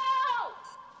the hole!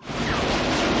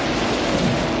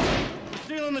 We're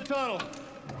sealing the tunnel.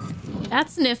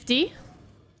 That's nifty.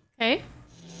 Okay.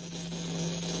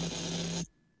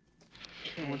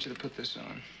 I want you to put this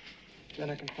on. Then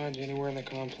I can find you anywhere in the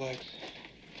complex.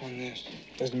 On this.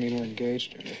 Doesn't mean we're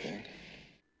engaged or anything.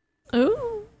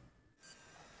 Ooh.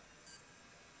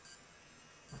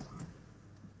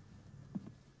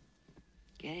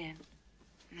 Get in.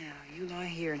 Now, you lie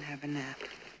here and have a nap.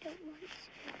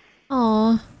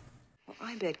 Aw. Well,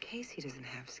 I bet Casey doesn't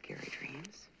have scary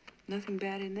dreams. Nothing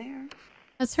bad in there.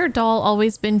 Has her doll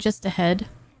always been just a head?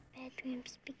 Bad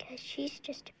dreams because she's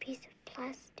just a piece of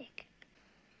plastic.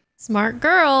 Smart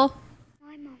girl.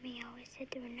 My mommy always said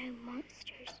there were no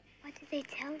monsters. Why did they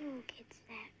tell little kids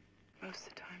that? Most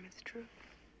of the time, it's true.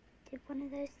 Did one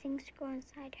of those things grow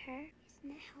inside her?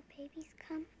 Isn't that how babies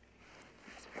come?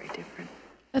 It's very different.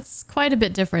 That's quite a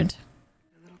bit different.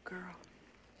 The little girl.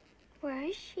 Where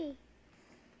is she?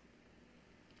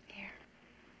 Here.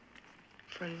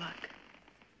 For luck.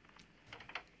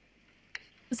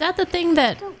 Is that the thing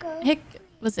that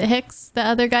was it Hicks, the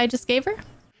other guy, just gave her?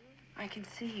 I can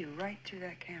see you right through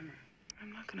that camera.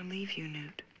 I'm not gonna leave you,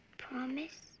 Newt.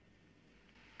 Promise?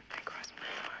 I cross my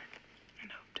heart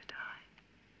and hope to die.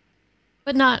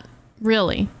 But not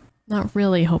really. Not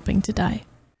really hoping to die.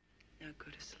 Now go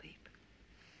to sleep.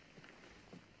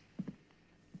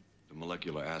 The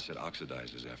molecular acid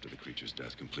oxidizes after the creature's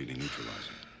death, completely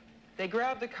neutralizing. They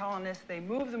grab the colonists, they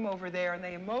move them over there, and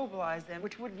they immobilize them,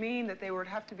 which would mean that there would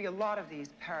have to be a lot of these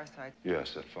parasites.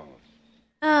 Yes, that follows.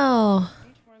 Oh.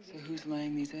 So who's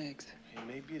laying these eggs? Hey,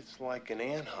 maybe it's like an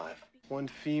ant hive. One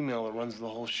female that runs the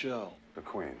whole show. The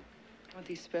queen. I want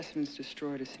these specimens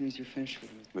destroyed as soon as you're finished with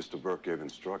them. Mr. Burke gave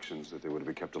instructions that they were to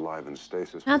be kept alive in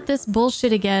stasis. Not this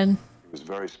bullshit again. He was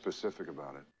very specific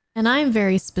about it. And I'm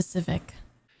very specific.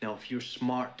 Now, if you're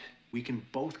smart, we can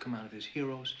both come out of as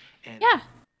heroes and... Yeah.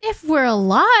 If we're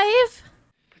alive.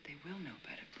 But they will know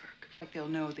better, Burke. Like they'll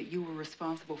know that you were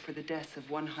responsible for the deaths of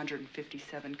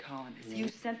 157 colonists. You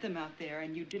sent them out there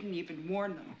and you didn't even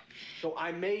warn them. So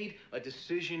I made a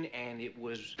decision and it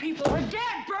was... People are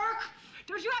dead, Burke!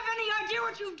 Don't you have any idea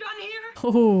what you've done here?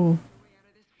 Oh.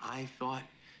 I thought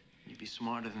you'd be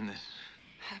smarter than this.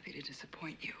 Happy to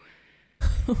disappoint you.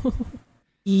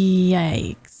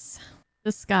 Yikes.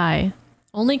 This guy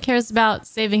only cares about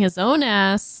saving his own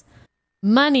ass,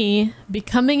 money,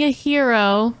 becoming a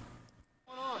hero.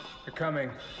 They're coming.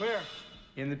 Where?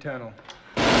 In the tunnel.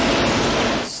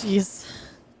 Jeez,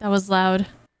 that was loud.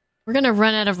 We're gonna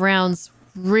run out of rounds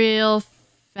real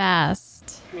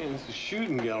fast. Man, it's a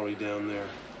shooting gallery down there.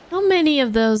 How many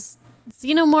of those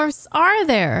xenomorphs are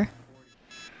there?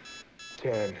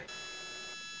 10.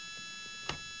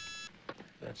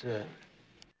 That's it.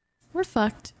 We're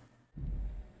fucked. I'm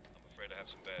afraid I have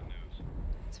some bad news.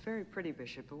 It's very pretty,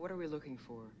 Bishop, but what are we looking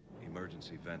for?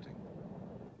 Emergency venting.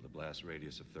 With a blast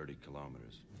radius of 30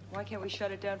 kilometers. Why can't we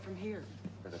shut it down from here?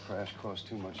 The crash caused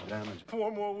too much damage.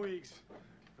 4 more weeks.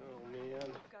 Oh,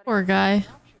 man. Poor guy.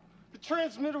 The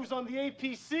transmitter was on the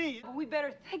APC. Well, we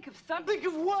better think of something. Think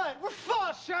of what? We're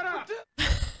fucked. Shut up.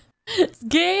 It's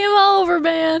game over,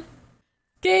 man.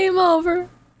 Game over.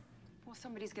 Well,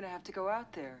 somebody's gonna have to go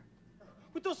out there.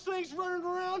 With those things running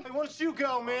around? Hey, why don't you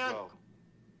go, man?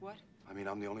 What? I mean,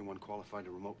 I'm the only one qualified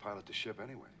to remote pilot the ship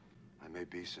anyway. I may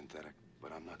be synthetic,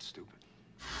 but I'm not stupid.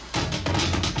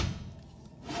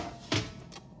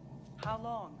 How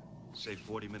long? Say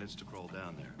 40 minutes to crawl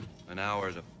down there. An hour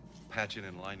to patch in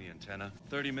and line the antenna.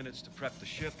 30 minutes to prep the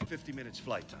ship. 50 minutes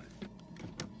flight time.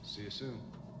 See you soon.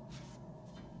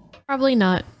 Probably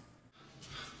not.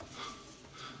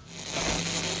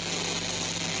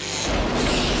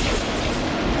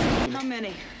 How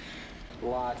many?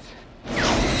 Lots.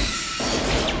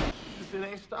 It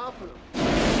ain't stopping them.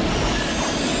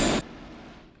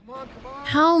 Come on, come on.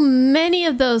 How many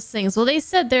of those things? Well, they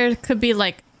said there could be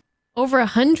like over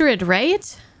 100,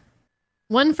 right?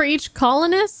 One for each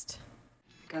colonist?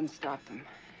 Gun stop them.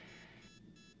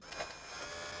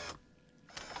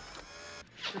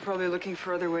 They're probably looking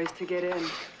for other ways to get in.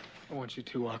 I want you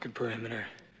two walking perimeter,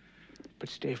 but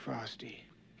stay frosty.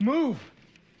 Move!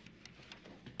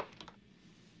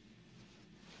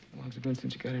 How long's it been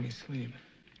since you got any sleep?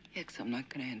 Yeah, 'cause I'm not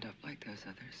gonna end up like those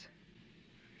others.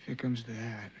 If it comes to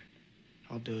that,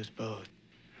 I'll do us both,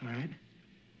 all right?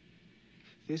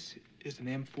 This is an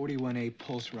M41A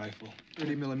pulse rifle,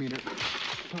 30 millimeter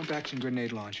pump-action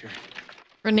grenade launcher.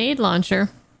 Grenade launcher.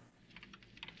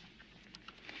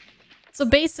 So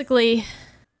basically,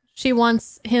 she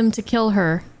wants him to kill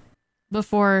her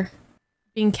before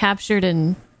being captured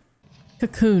and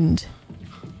cocooned.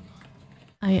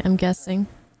 I'm guessing.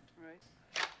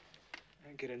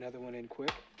 Get another one in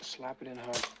quick, slap it in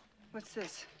hard. What's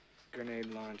this? Grenade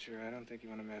launcher. I don't think you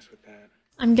want to mess with that.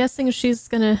 I'm guessing she's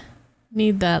gonna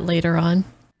need that later on.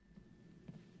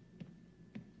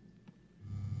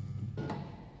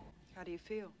 How do you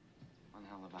feel? One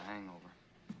hell of a hangover.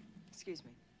 Excuse me.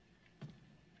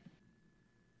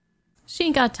 She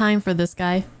ain't got time for this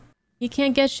guy. He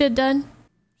can't get shit done.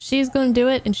 She's gonna do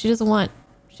it, and she doesn't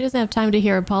have time to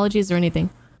hear apologies or anything.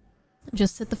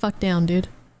 Just sit the fuck down, dude.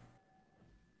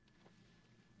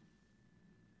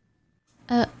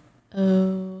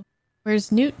 Uh-oh.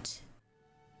 Where's Newt?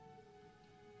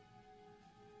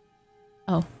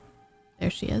 Oh. There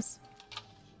she is.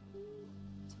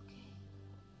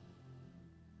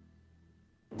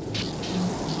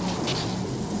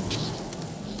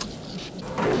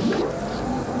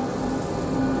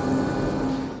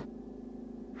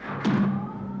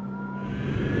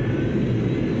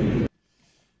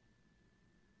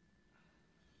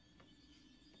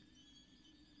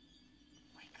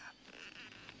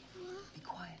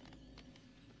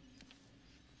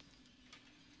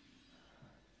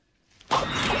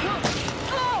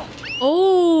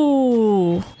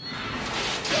 Oh,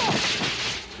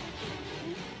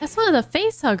 that's one of the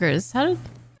face huggers. I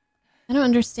don't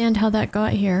understand how that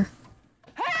got here.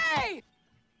 Hey!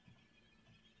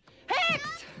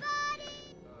 Hicks!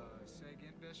 Say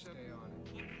again, Bishop. Stay on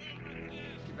it.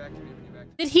 Get back to me when you're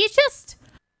back. Did he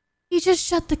just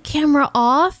shut the camera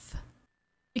off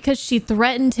because she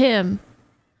threatened him?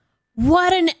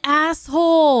 What an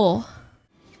asshole.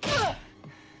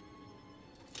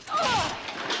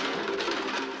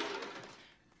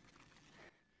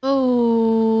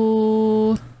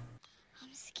 Oh.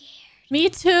 I'm scared. Me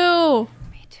too.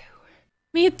 Me too.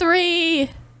 Me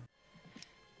three.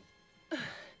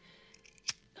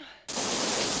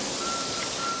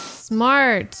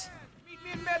 Smart. Meet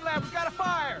me in med lab. We got a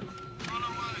fire.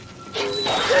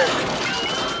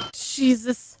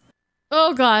 Jesus.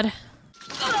 Oh god.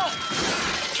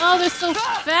 Oh, they're so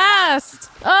fast.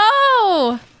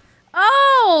 Oh.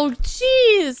 Oh,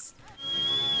 jeez.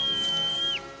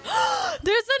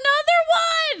 There's another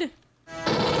one!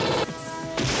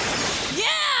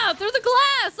 Yeah! Through the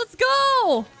glass! Let's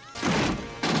go!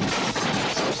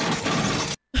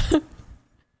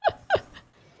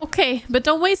 Okay, but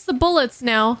don't waste the bullets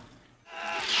now.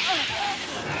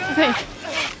 Okay.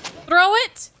 Throw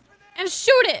it and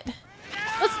shoot it!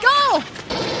 Let's go!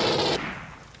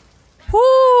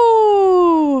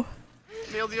 Woo!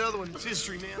 Nailed the other one. It's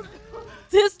history, man.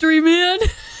 History, man!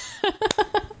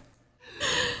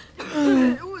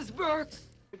 It was Burke.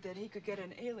 That he could get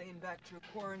an alien back through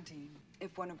quarantine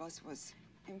if one of us was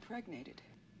impregnated.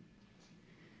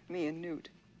 Me and Newt.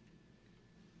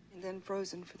 And then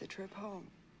frozen for the trip home.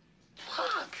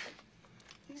 Fuck.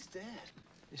 He's dead.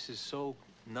 This is so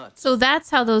nuts. So that's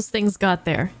how those things got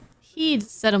there. He'd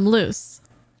set them loose.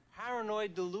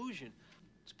 Paranoid delusion.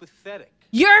 It's pathetic.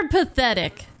 You're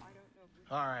pathetic.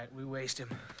 All right, we waste him.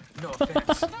 No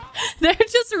offense. They're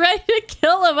just ready to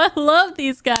kill him. I love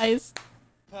these guys.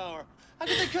 Power. How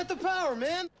could they cut the power,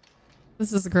 man?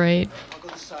 This is great. I'll go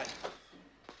this side.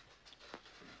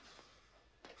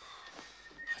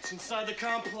 It's inside the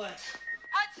complex.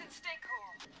 Hudson, stay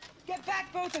cool. Get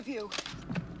back, both of you.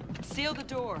 Seal the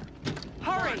door.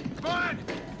 Hurry! Run!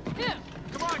 Yeah.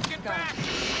 Come on, get back!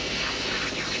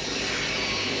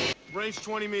 Range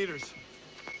 20 meters.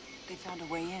 They found a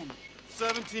way in.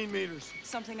 17 meters.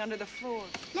 Something under the floor.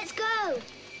 Let's go.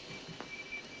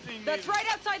 That's right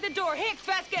outside the door. Hicks,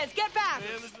 Vasquez, get back!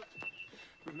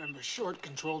 Remember, short,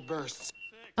 controlled bursts.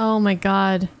 Oh my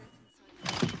god.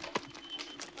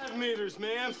 5 meters,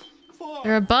 man. 4.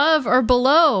 They're above or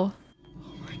below.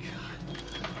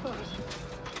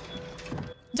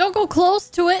 Don't go close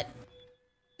to it.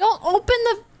 Don't open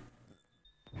the...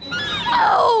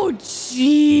 Oh,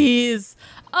 jeez.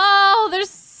 Oh, there's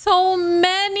so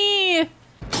many.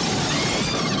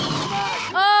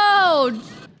 Oh,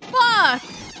 fuck.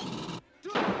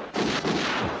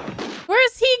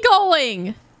 Where's he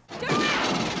going?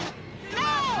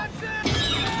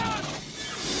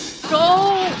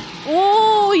 Go.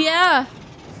 Oh, yeah.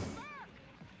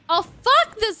 Oh,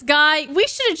 fuck this guy. We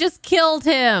should have just killed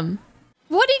him.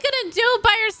 What are you gonna do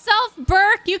by yourself,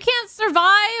 Burke? You can't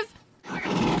survive.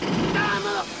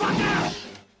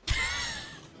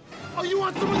 Oh, you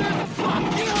want some of that?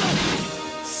 Fuck you!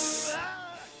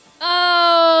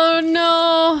 Oh,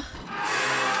 no.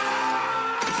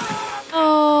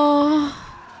 Oh.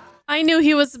 I knew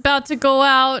he was about to go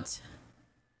out.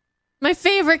 My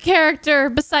favorite character,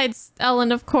 besides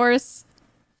Ellen, of course.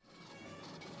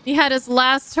 He had his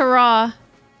last hurrah.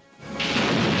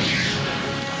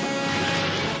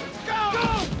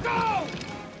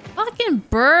 Fucking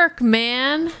Burke,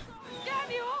 man.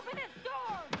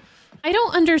 I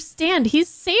don't understand. He's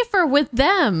safer with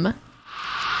them.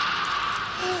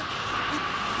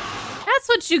 That's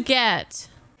what you get.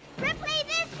 Ripley,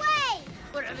 this way!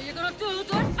 Whatever you're gonna do,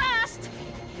 do it fast!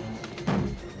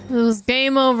 It was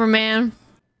game over, man.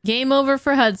 Game over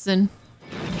for Hudson.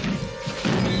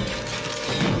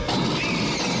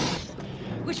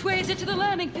 Which way is it to the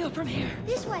landing field from here?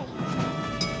 This way.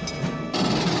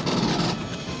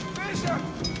 Fisher,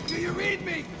 do you read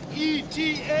me?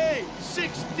 ETA,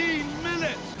 16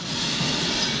 minutes.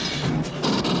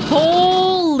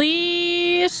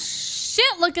 Holy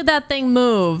shit, look at that thing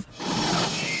move.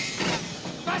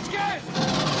 Vasquez!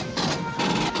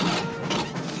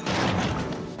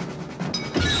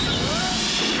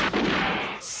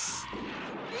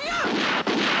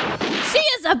 She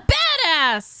is a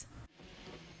badass!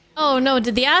 Oh no,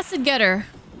 did the acid get her?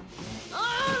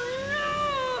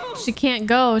 Oh no! She can't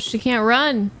go, she can't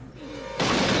run.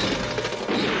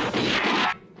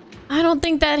 I don't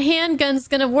think that handgun's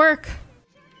gonna work.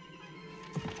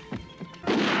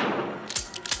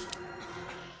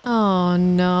 Oh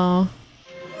no.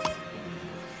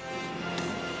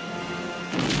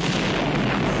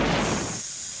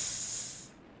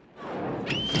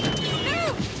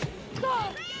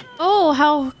 Oh,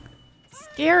 how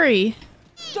scary.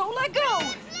 Don't let go!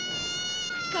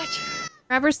 Gotcha.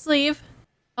 Grab her sleeve.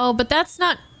 Oh, but that's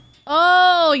not...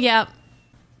 Oh, yeah.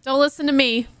 Don't listen to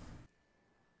me.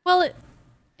 Well,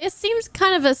 it seems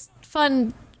kind of a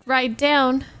fun ride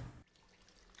down.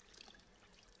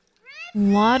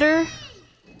 Water?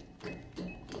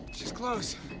 She's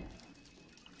close.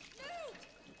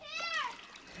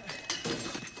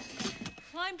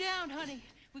 Climb down, honey.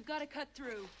 We've got to cut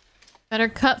through. Better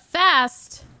cut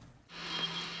fast.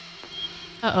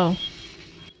 Uh-oh.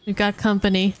 We've got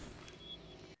company.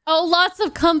 Oh, lots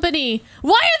of company.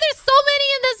 Why are there so many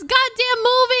in this goddamn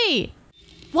movie?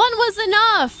 One was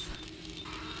enough.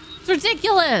 It's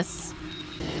ridiculous.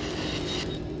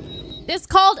 It's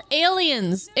called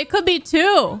Aliens. It could be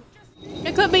 2.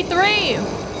 It could be 3.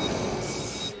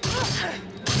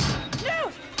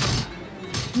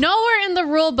 Nowhere in the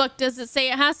rule book does it say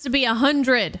it has to be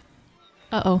 100.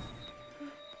 Uh-oh.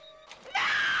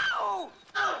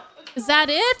 Is that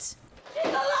it?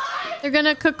 They're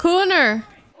gonna cocoon her.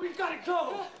 We've got to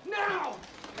go now.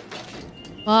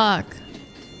 Fuck.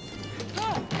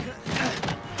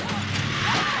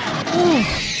 Ooh.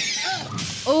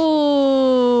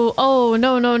 Oh, oh,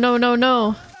 no, no, no, no,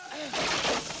 no.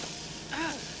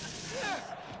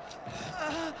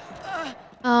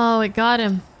 Oh, it got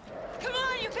him. Come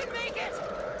on, you can make it!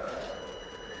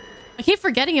 I keep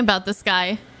forgetting about this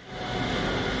guy.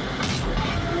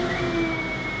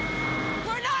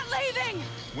 We're not leaving!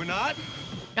 We're not?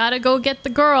 Gotta go get the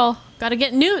girl. Gotta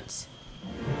get Newt.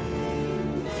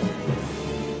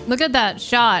 Look at that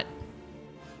shot.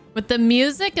 With the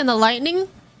music and the lightning.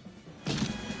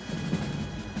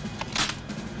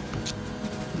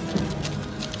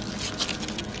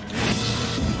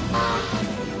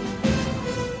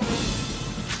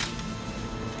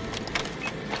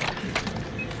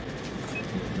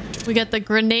 We got the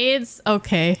grenades.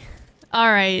 Okay. All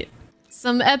right.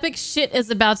 Some epic shit is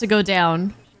about to go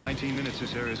down. 19 minutes,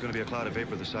 this area is going to be a cloud of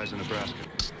vapor the size of Nebraska.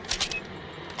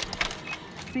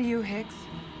 See you, Hicks.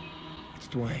 It's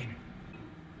Dwayne.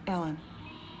 Ellen.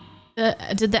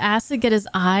 Did the acid get his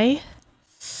eye?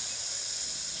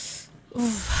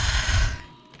 Oof.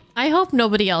 I hope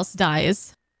nobody else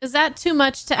dies. Is that too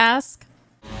much to ask?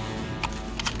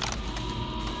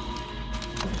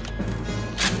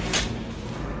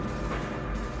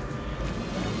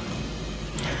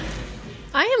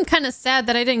 I am kind of sad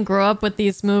that I didn't grow up with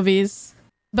these movies,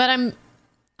 but I'm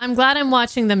glad I'm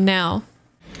watching them now.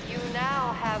 You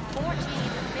now have 14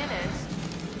 minutes.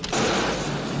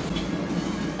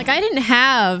 Like, I didn't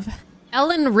have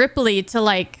Ellen Ripley to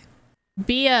like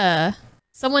be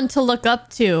someone to look up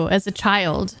to as a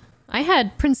child. I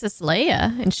had Princess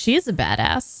Leia, and she's a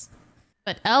badass.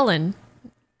 But Ellen,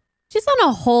 she's on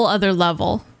a whole other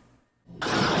level.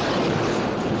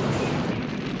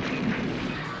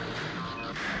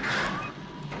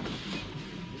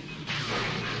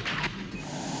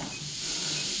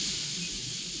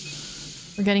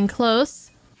 We're getting close.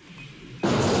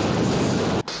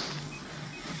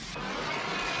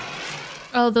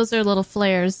 Oh, those are little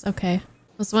flares. Okay. I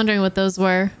was wondering what those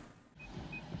were.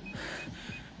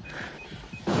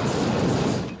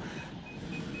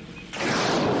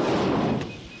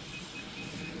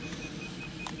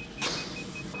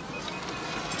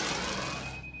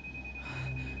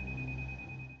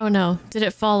 Oh no. Did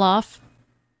it fall off?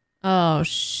 Oh,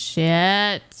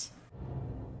 shit.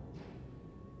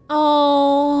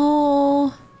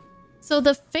 Oh. So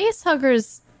the face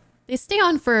huggers, they stay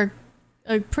on for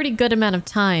a pretty good amount of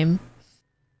time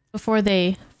before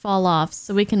they fall off.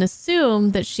 So we can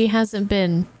assume that she hasn't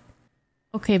been...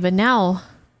 Okay, but now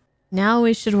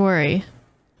we should worry.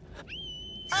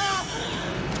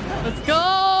 Let's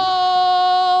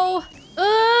go!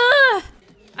 Ugh!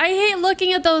 I hate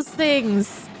looking at those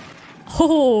things.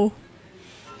 Oh.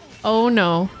 Oh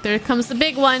no. There comes the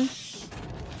big one.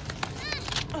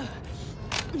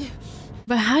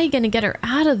 But how are you gonna get her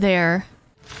out of there?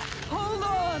 Hold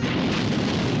on.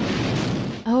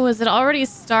 Oh, is it already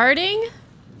starting?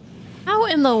 How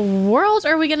in the world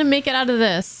are we gonna make it out of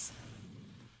this?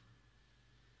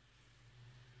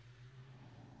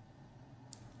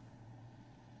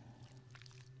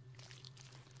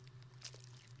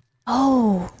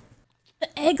 Oh, the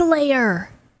egg layer.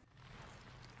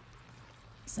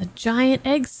 It's a giant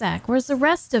egg sack. Where's the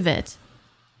rest of it?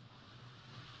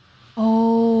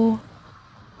 Oh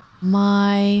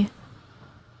my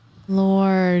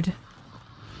Lord.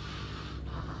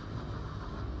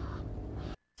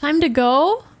 Time to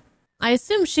go? I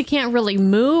assume she can't really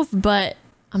move, but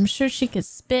I'm sure she could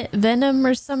spit venom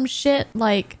or some shit.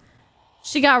 Like,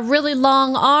 she got really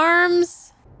long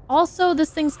arms. Also,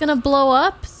 this thing's gonna blow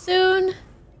up soon.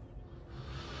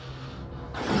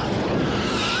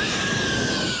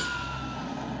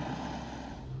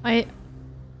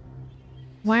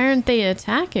 Why aren't they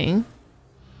attacking?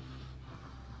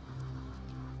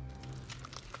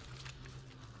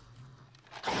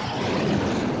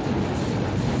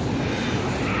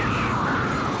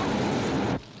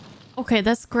 Okay,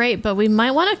 that's great, but we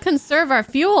might want to conserve our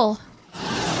fuel.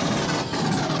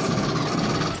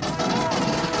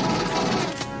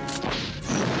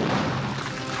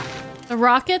 The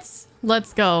rockets?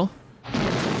 Let's go.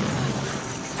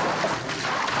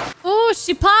 Oh,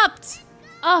 she popped!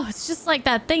 Oh, it's just like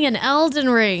that thing in Elden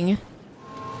Ring.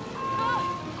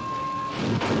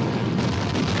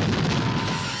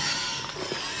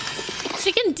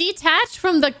 She can detach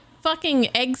from the fucking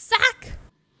egg sack?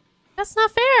 That's not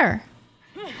fair.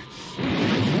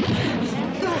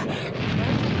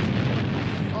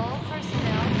 All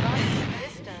personnel must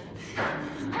distance.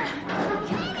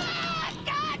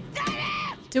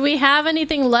 Do we have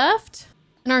anything left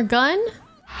in our gun?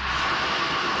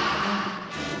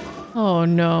 Oh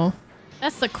no.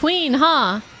 That's the queen,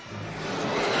 huh?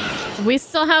 We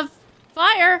still have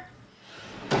fire.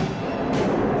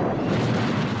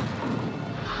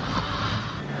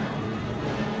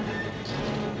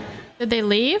 Did they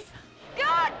leave?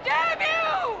 God damn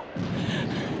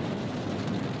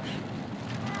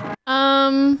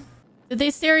you! Did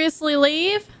they seriously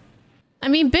leave? I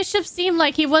mean, Bishop seemed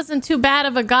like he wasn't too bad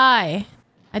of a guy.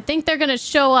 I think they're gonna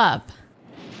show up.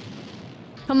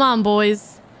 Come on,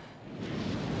 boys.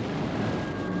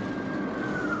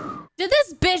 Did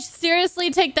this bitch seriously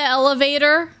take the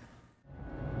elevator?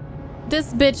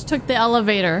 This bitch took the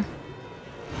elevator.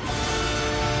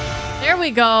 There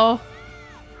we go.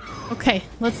 Okay,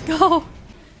 let's go.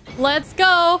 Let's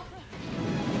go.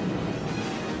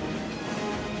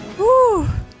 Whew.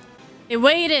 It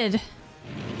waited.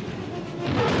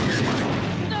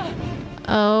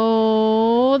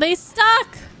 Oh, they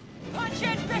stuck. Punch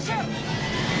it,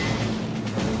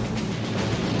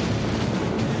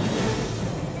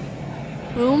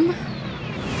 Boom.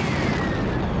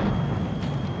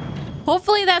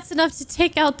 Hopefully that's enough to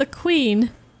take out the queen.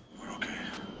 We're okay.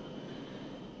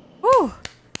 Whew.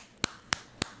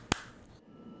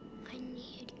 I knew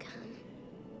you'd come.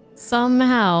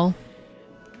 Somehow.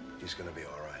 He's gonna be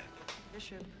all right.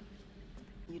 Bishop,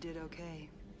 you did okay.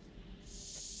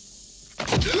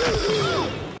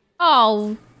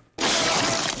 Oh.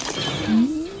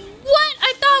 What?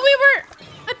 I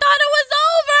thought it was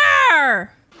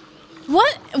over!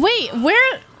 What? Wait,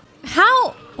 where?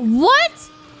 How? What?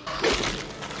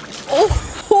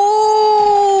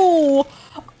 Oh!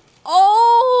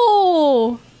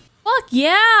 Oh! Fuck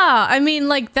yeah! I mean,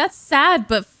 like, that's sad,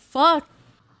 but fuck.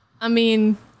 I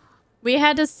mean, we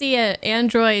had to see an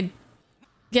android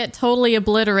get totally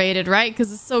obliterated, right?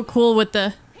 Because it's so cool with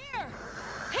the...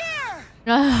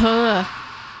 I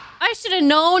should have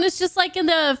known. It's just like in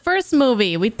the first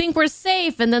movie. We think we're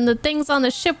safe, and then the thing's on the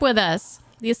ship with us.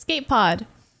 The escape pod.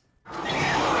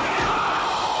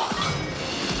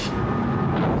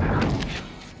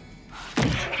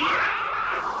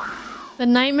 The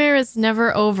nightmare is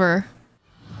never over.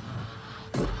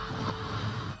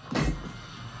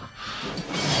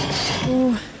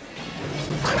 Ooh.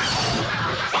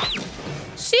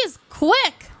 She's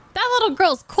quick! That little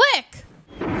girl's quick!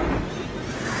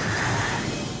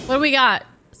 What do we got?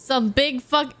 Some big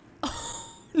fuck...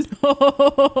 Oh,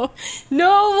 no!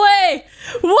 No way!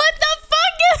 What the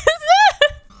fuck is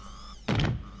this?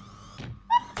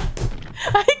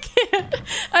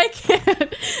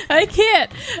 I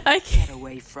can't. Get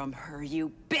away from her,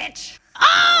 you bitch!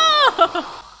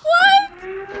 Oh!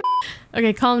 What?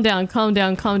 Okay, calm down.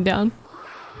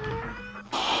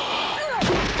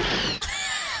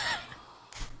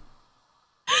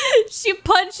 She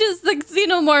punches the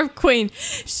xenomorph queen.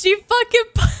 She fucking...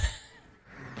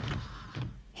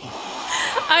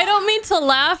 I don't mean to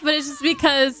laugh, but it's just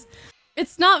because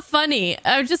it's not funny.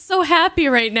 I'm just so happy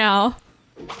right now.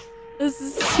 This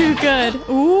is too good.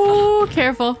 Ooh,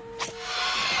 careful.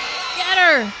 Get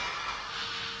her!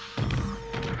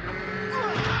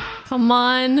 Come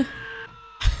on.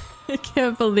 I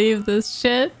can't believe this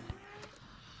shit.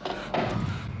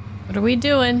 What are we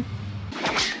doing?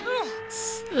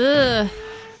 Ugh.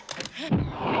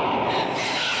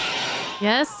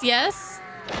 Yes, yes.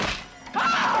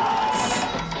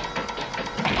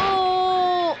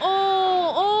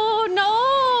 Oh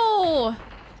no!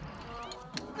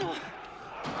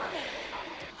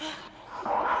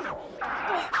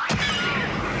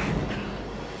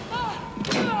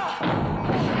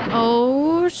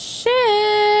 Oh shit!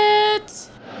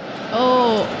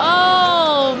 Oh,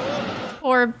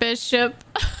 poor Bishop.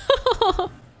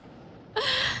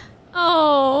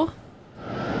 Oh.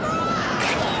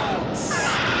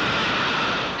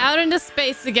 Out into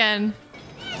space again.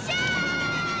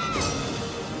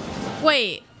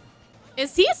 Wait,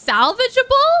 is he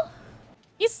salvageable?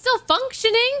 He's still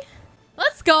functioning?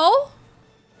 Let's go.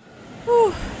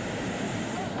 Whew.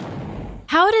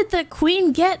 How did the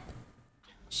queen get...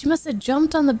 She must have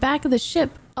jumped on the back of the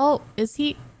ship. Oh, is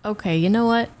he... Okay, you know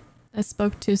what? I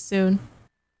spoke too soon.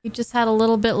 He just had a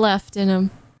little bit left in him.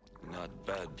 Not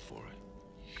bad for a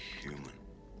human.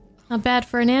 Not bad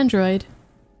for an android.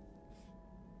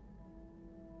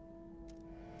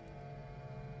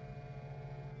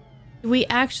 We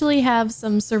actually have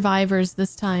some survivors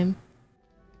this time.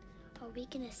 Are we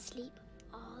gonna sleep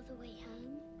all the way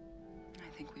home? I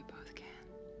think we both can.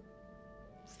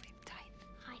 Sleep tight.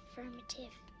 Affirmative.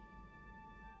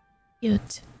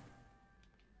 Cute.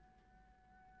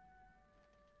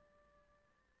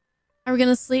 Are we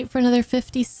gonna sleep for another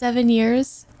 57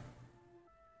 years?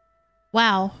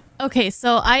 Wow. Okay,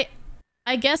 so I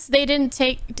guess they didn't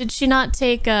take... Did she not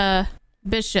take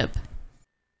Bishop?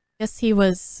 Guess he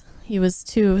was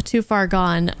too far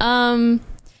gone.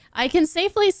 I can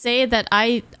safely say that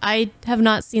I have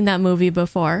not seen that movie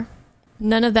before.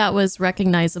 None of that was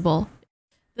recognizable.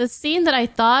 The scene that I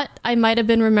thought I might have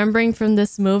been remembering from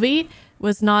this movie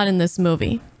was not in this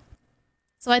movie.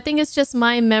 So I think it's just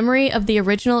my memory of the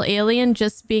original Alien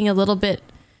just being a little bit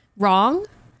wrong.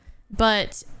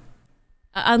 But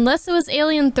unless it was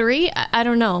Alien 3, I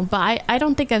don't know. But I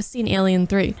don't think I've seen Alien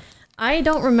 3. I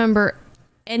don't remember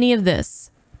any of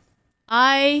this.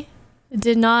 I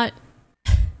did not...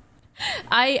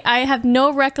 I have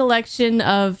no recollection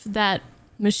of that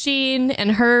machine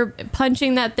and her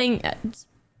punching that thing.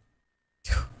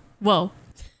 Whoa.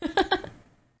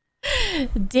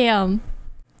 Damn.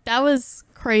 That was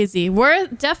crazy.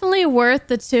 Definitely worth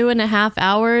the 2.5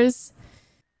 hours.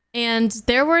 And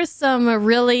there were some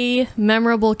really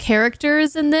memorable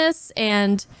characters in this,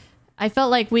 and I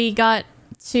felt like we got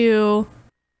to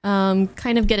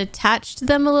kind of get attached to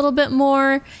them a little bit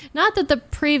more. Not that the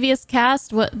previous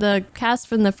cast, the cast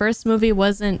from the first movie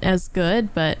wasn't as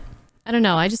good, but I don't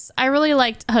know. I really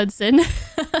liked Hudson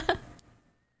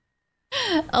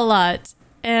a lot,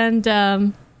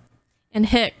 and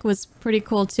Hick was pretty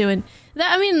cool too, and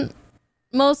that, I mean,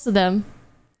 most of them,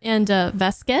 and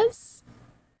Vasquez.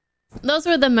 Those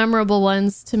were the memorable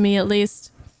ones to me, at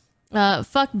least.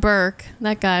 Fuck Burke.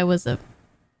 That guy was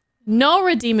no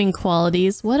redeeming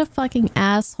qualities. What a fucking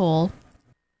asshole.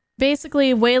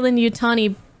 Basically, Wayland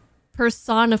Yutani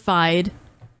personified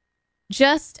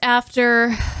just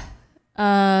after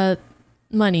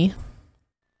money.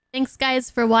 Thanks, guys,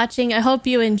 for watching. I hope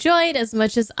you enjoyed as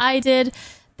much as I did.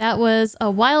 That was a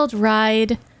wild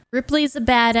ride. Ripley's a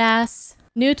badass.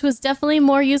 Newt was definitely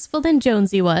more useful than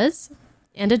Jonesy was.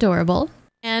 And adorable.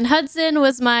 And Hudson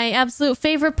was my absolute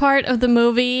favorite part of the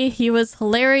movie. He was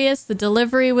hilarious. The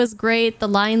delivery was great. The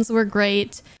lines were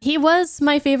great. He was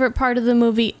my favorite part of the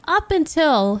movie up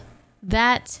until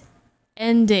that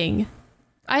ending.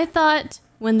 I thought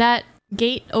when that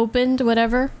gate opened,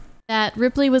 whatever, that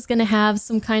Ripley was going to have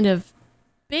some kind of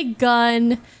big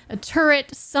gun, a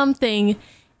turret, something,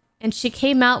 and she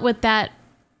came out with that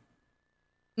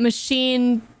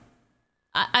machine.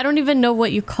 I don't even know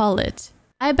what you call it.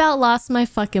 I about lost my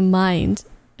fucking mind.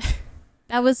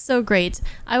 That was so great.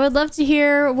 I would love to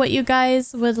hear what you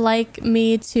guys would like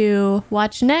me to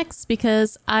watch next,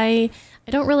 because I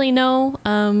don't really know.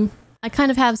 I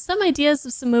kind of have some ideas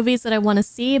of some movies that I want to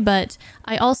see, but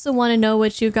I also want to know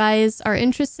what you guys are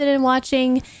interested in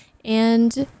watching.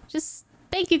 And just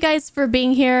thank you guys for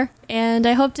being here, and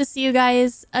I hope to see you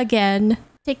guys again.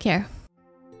 Take care.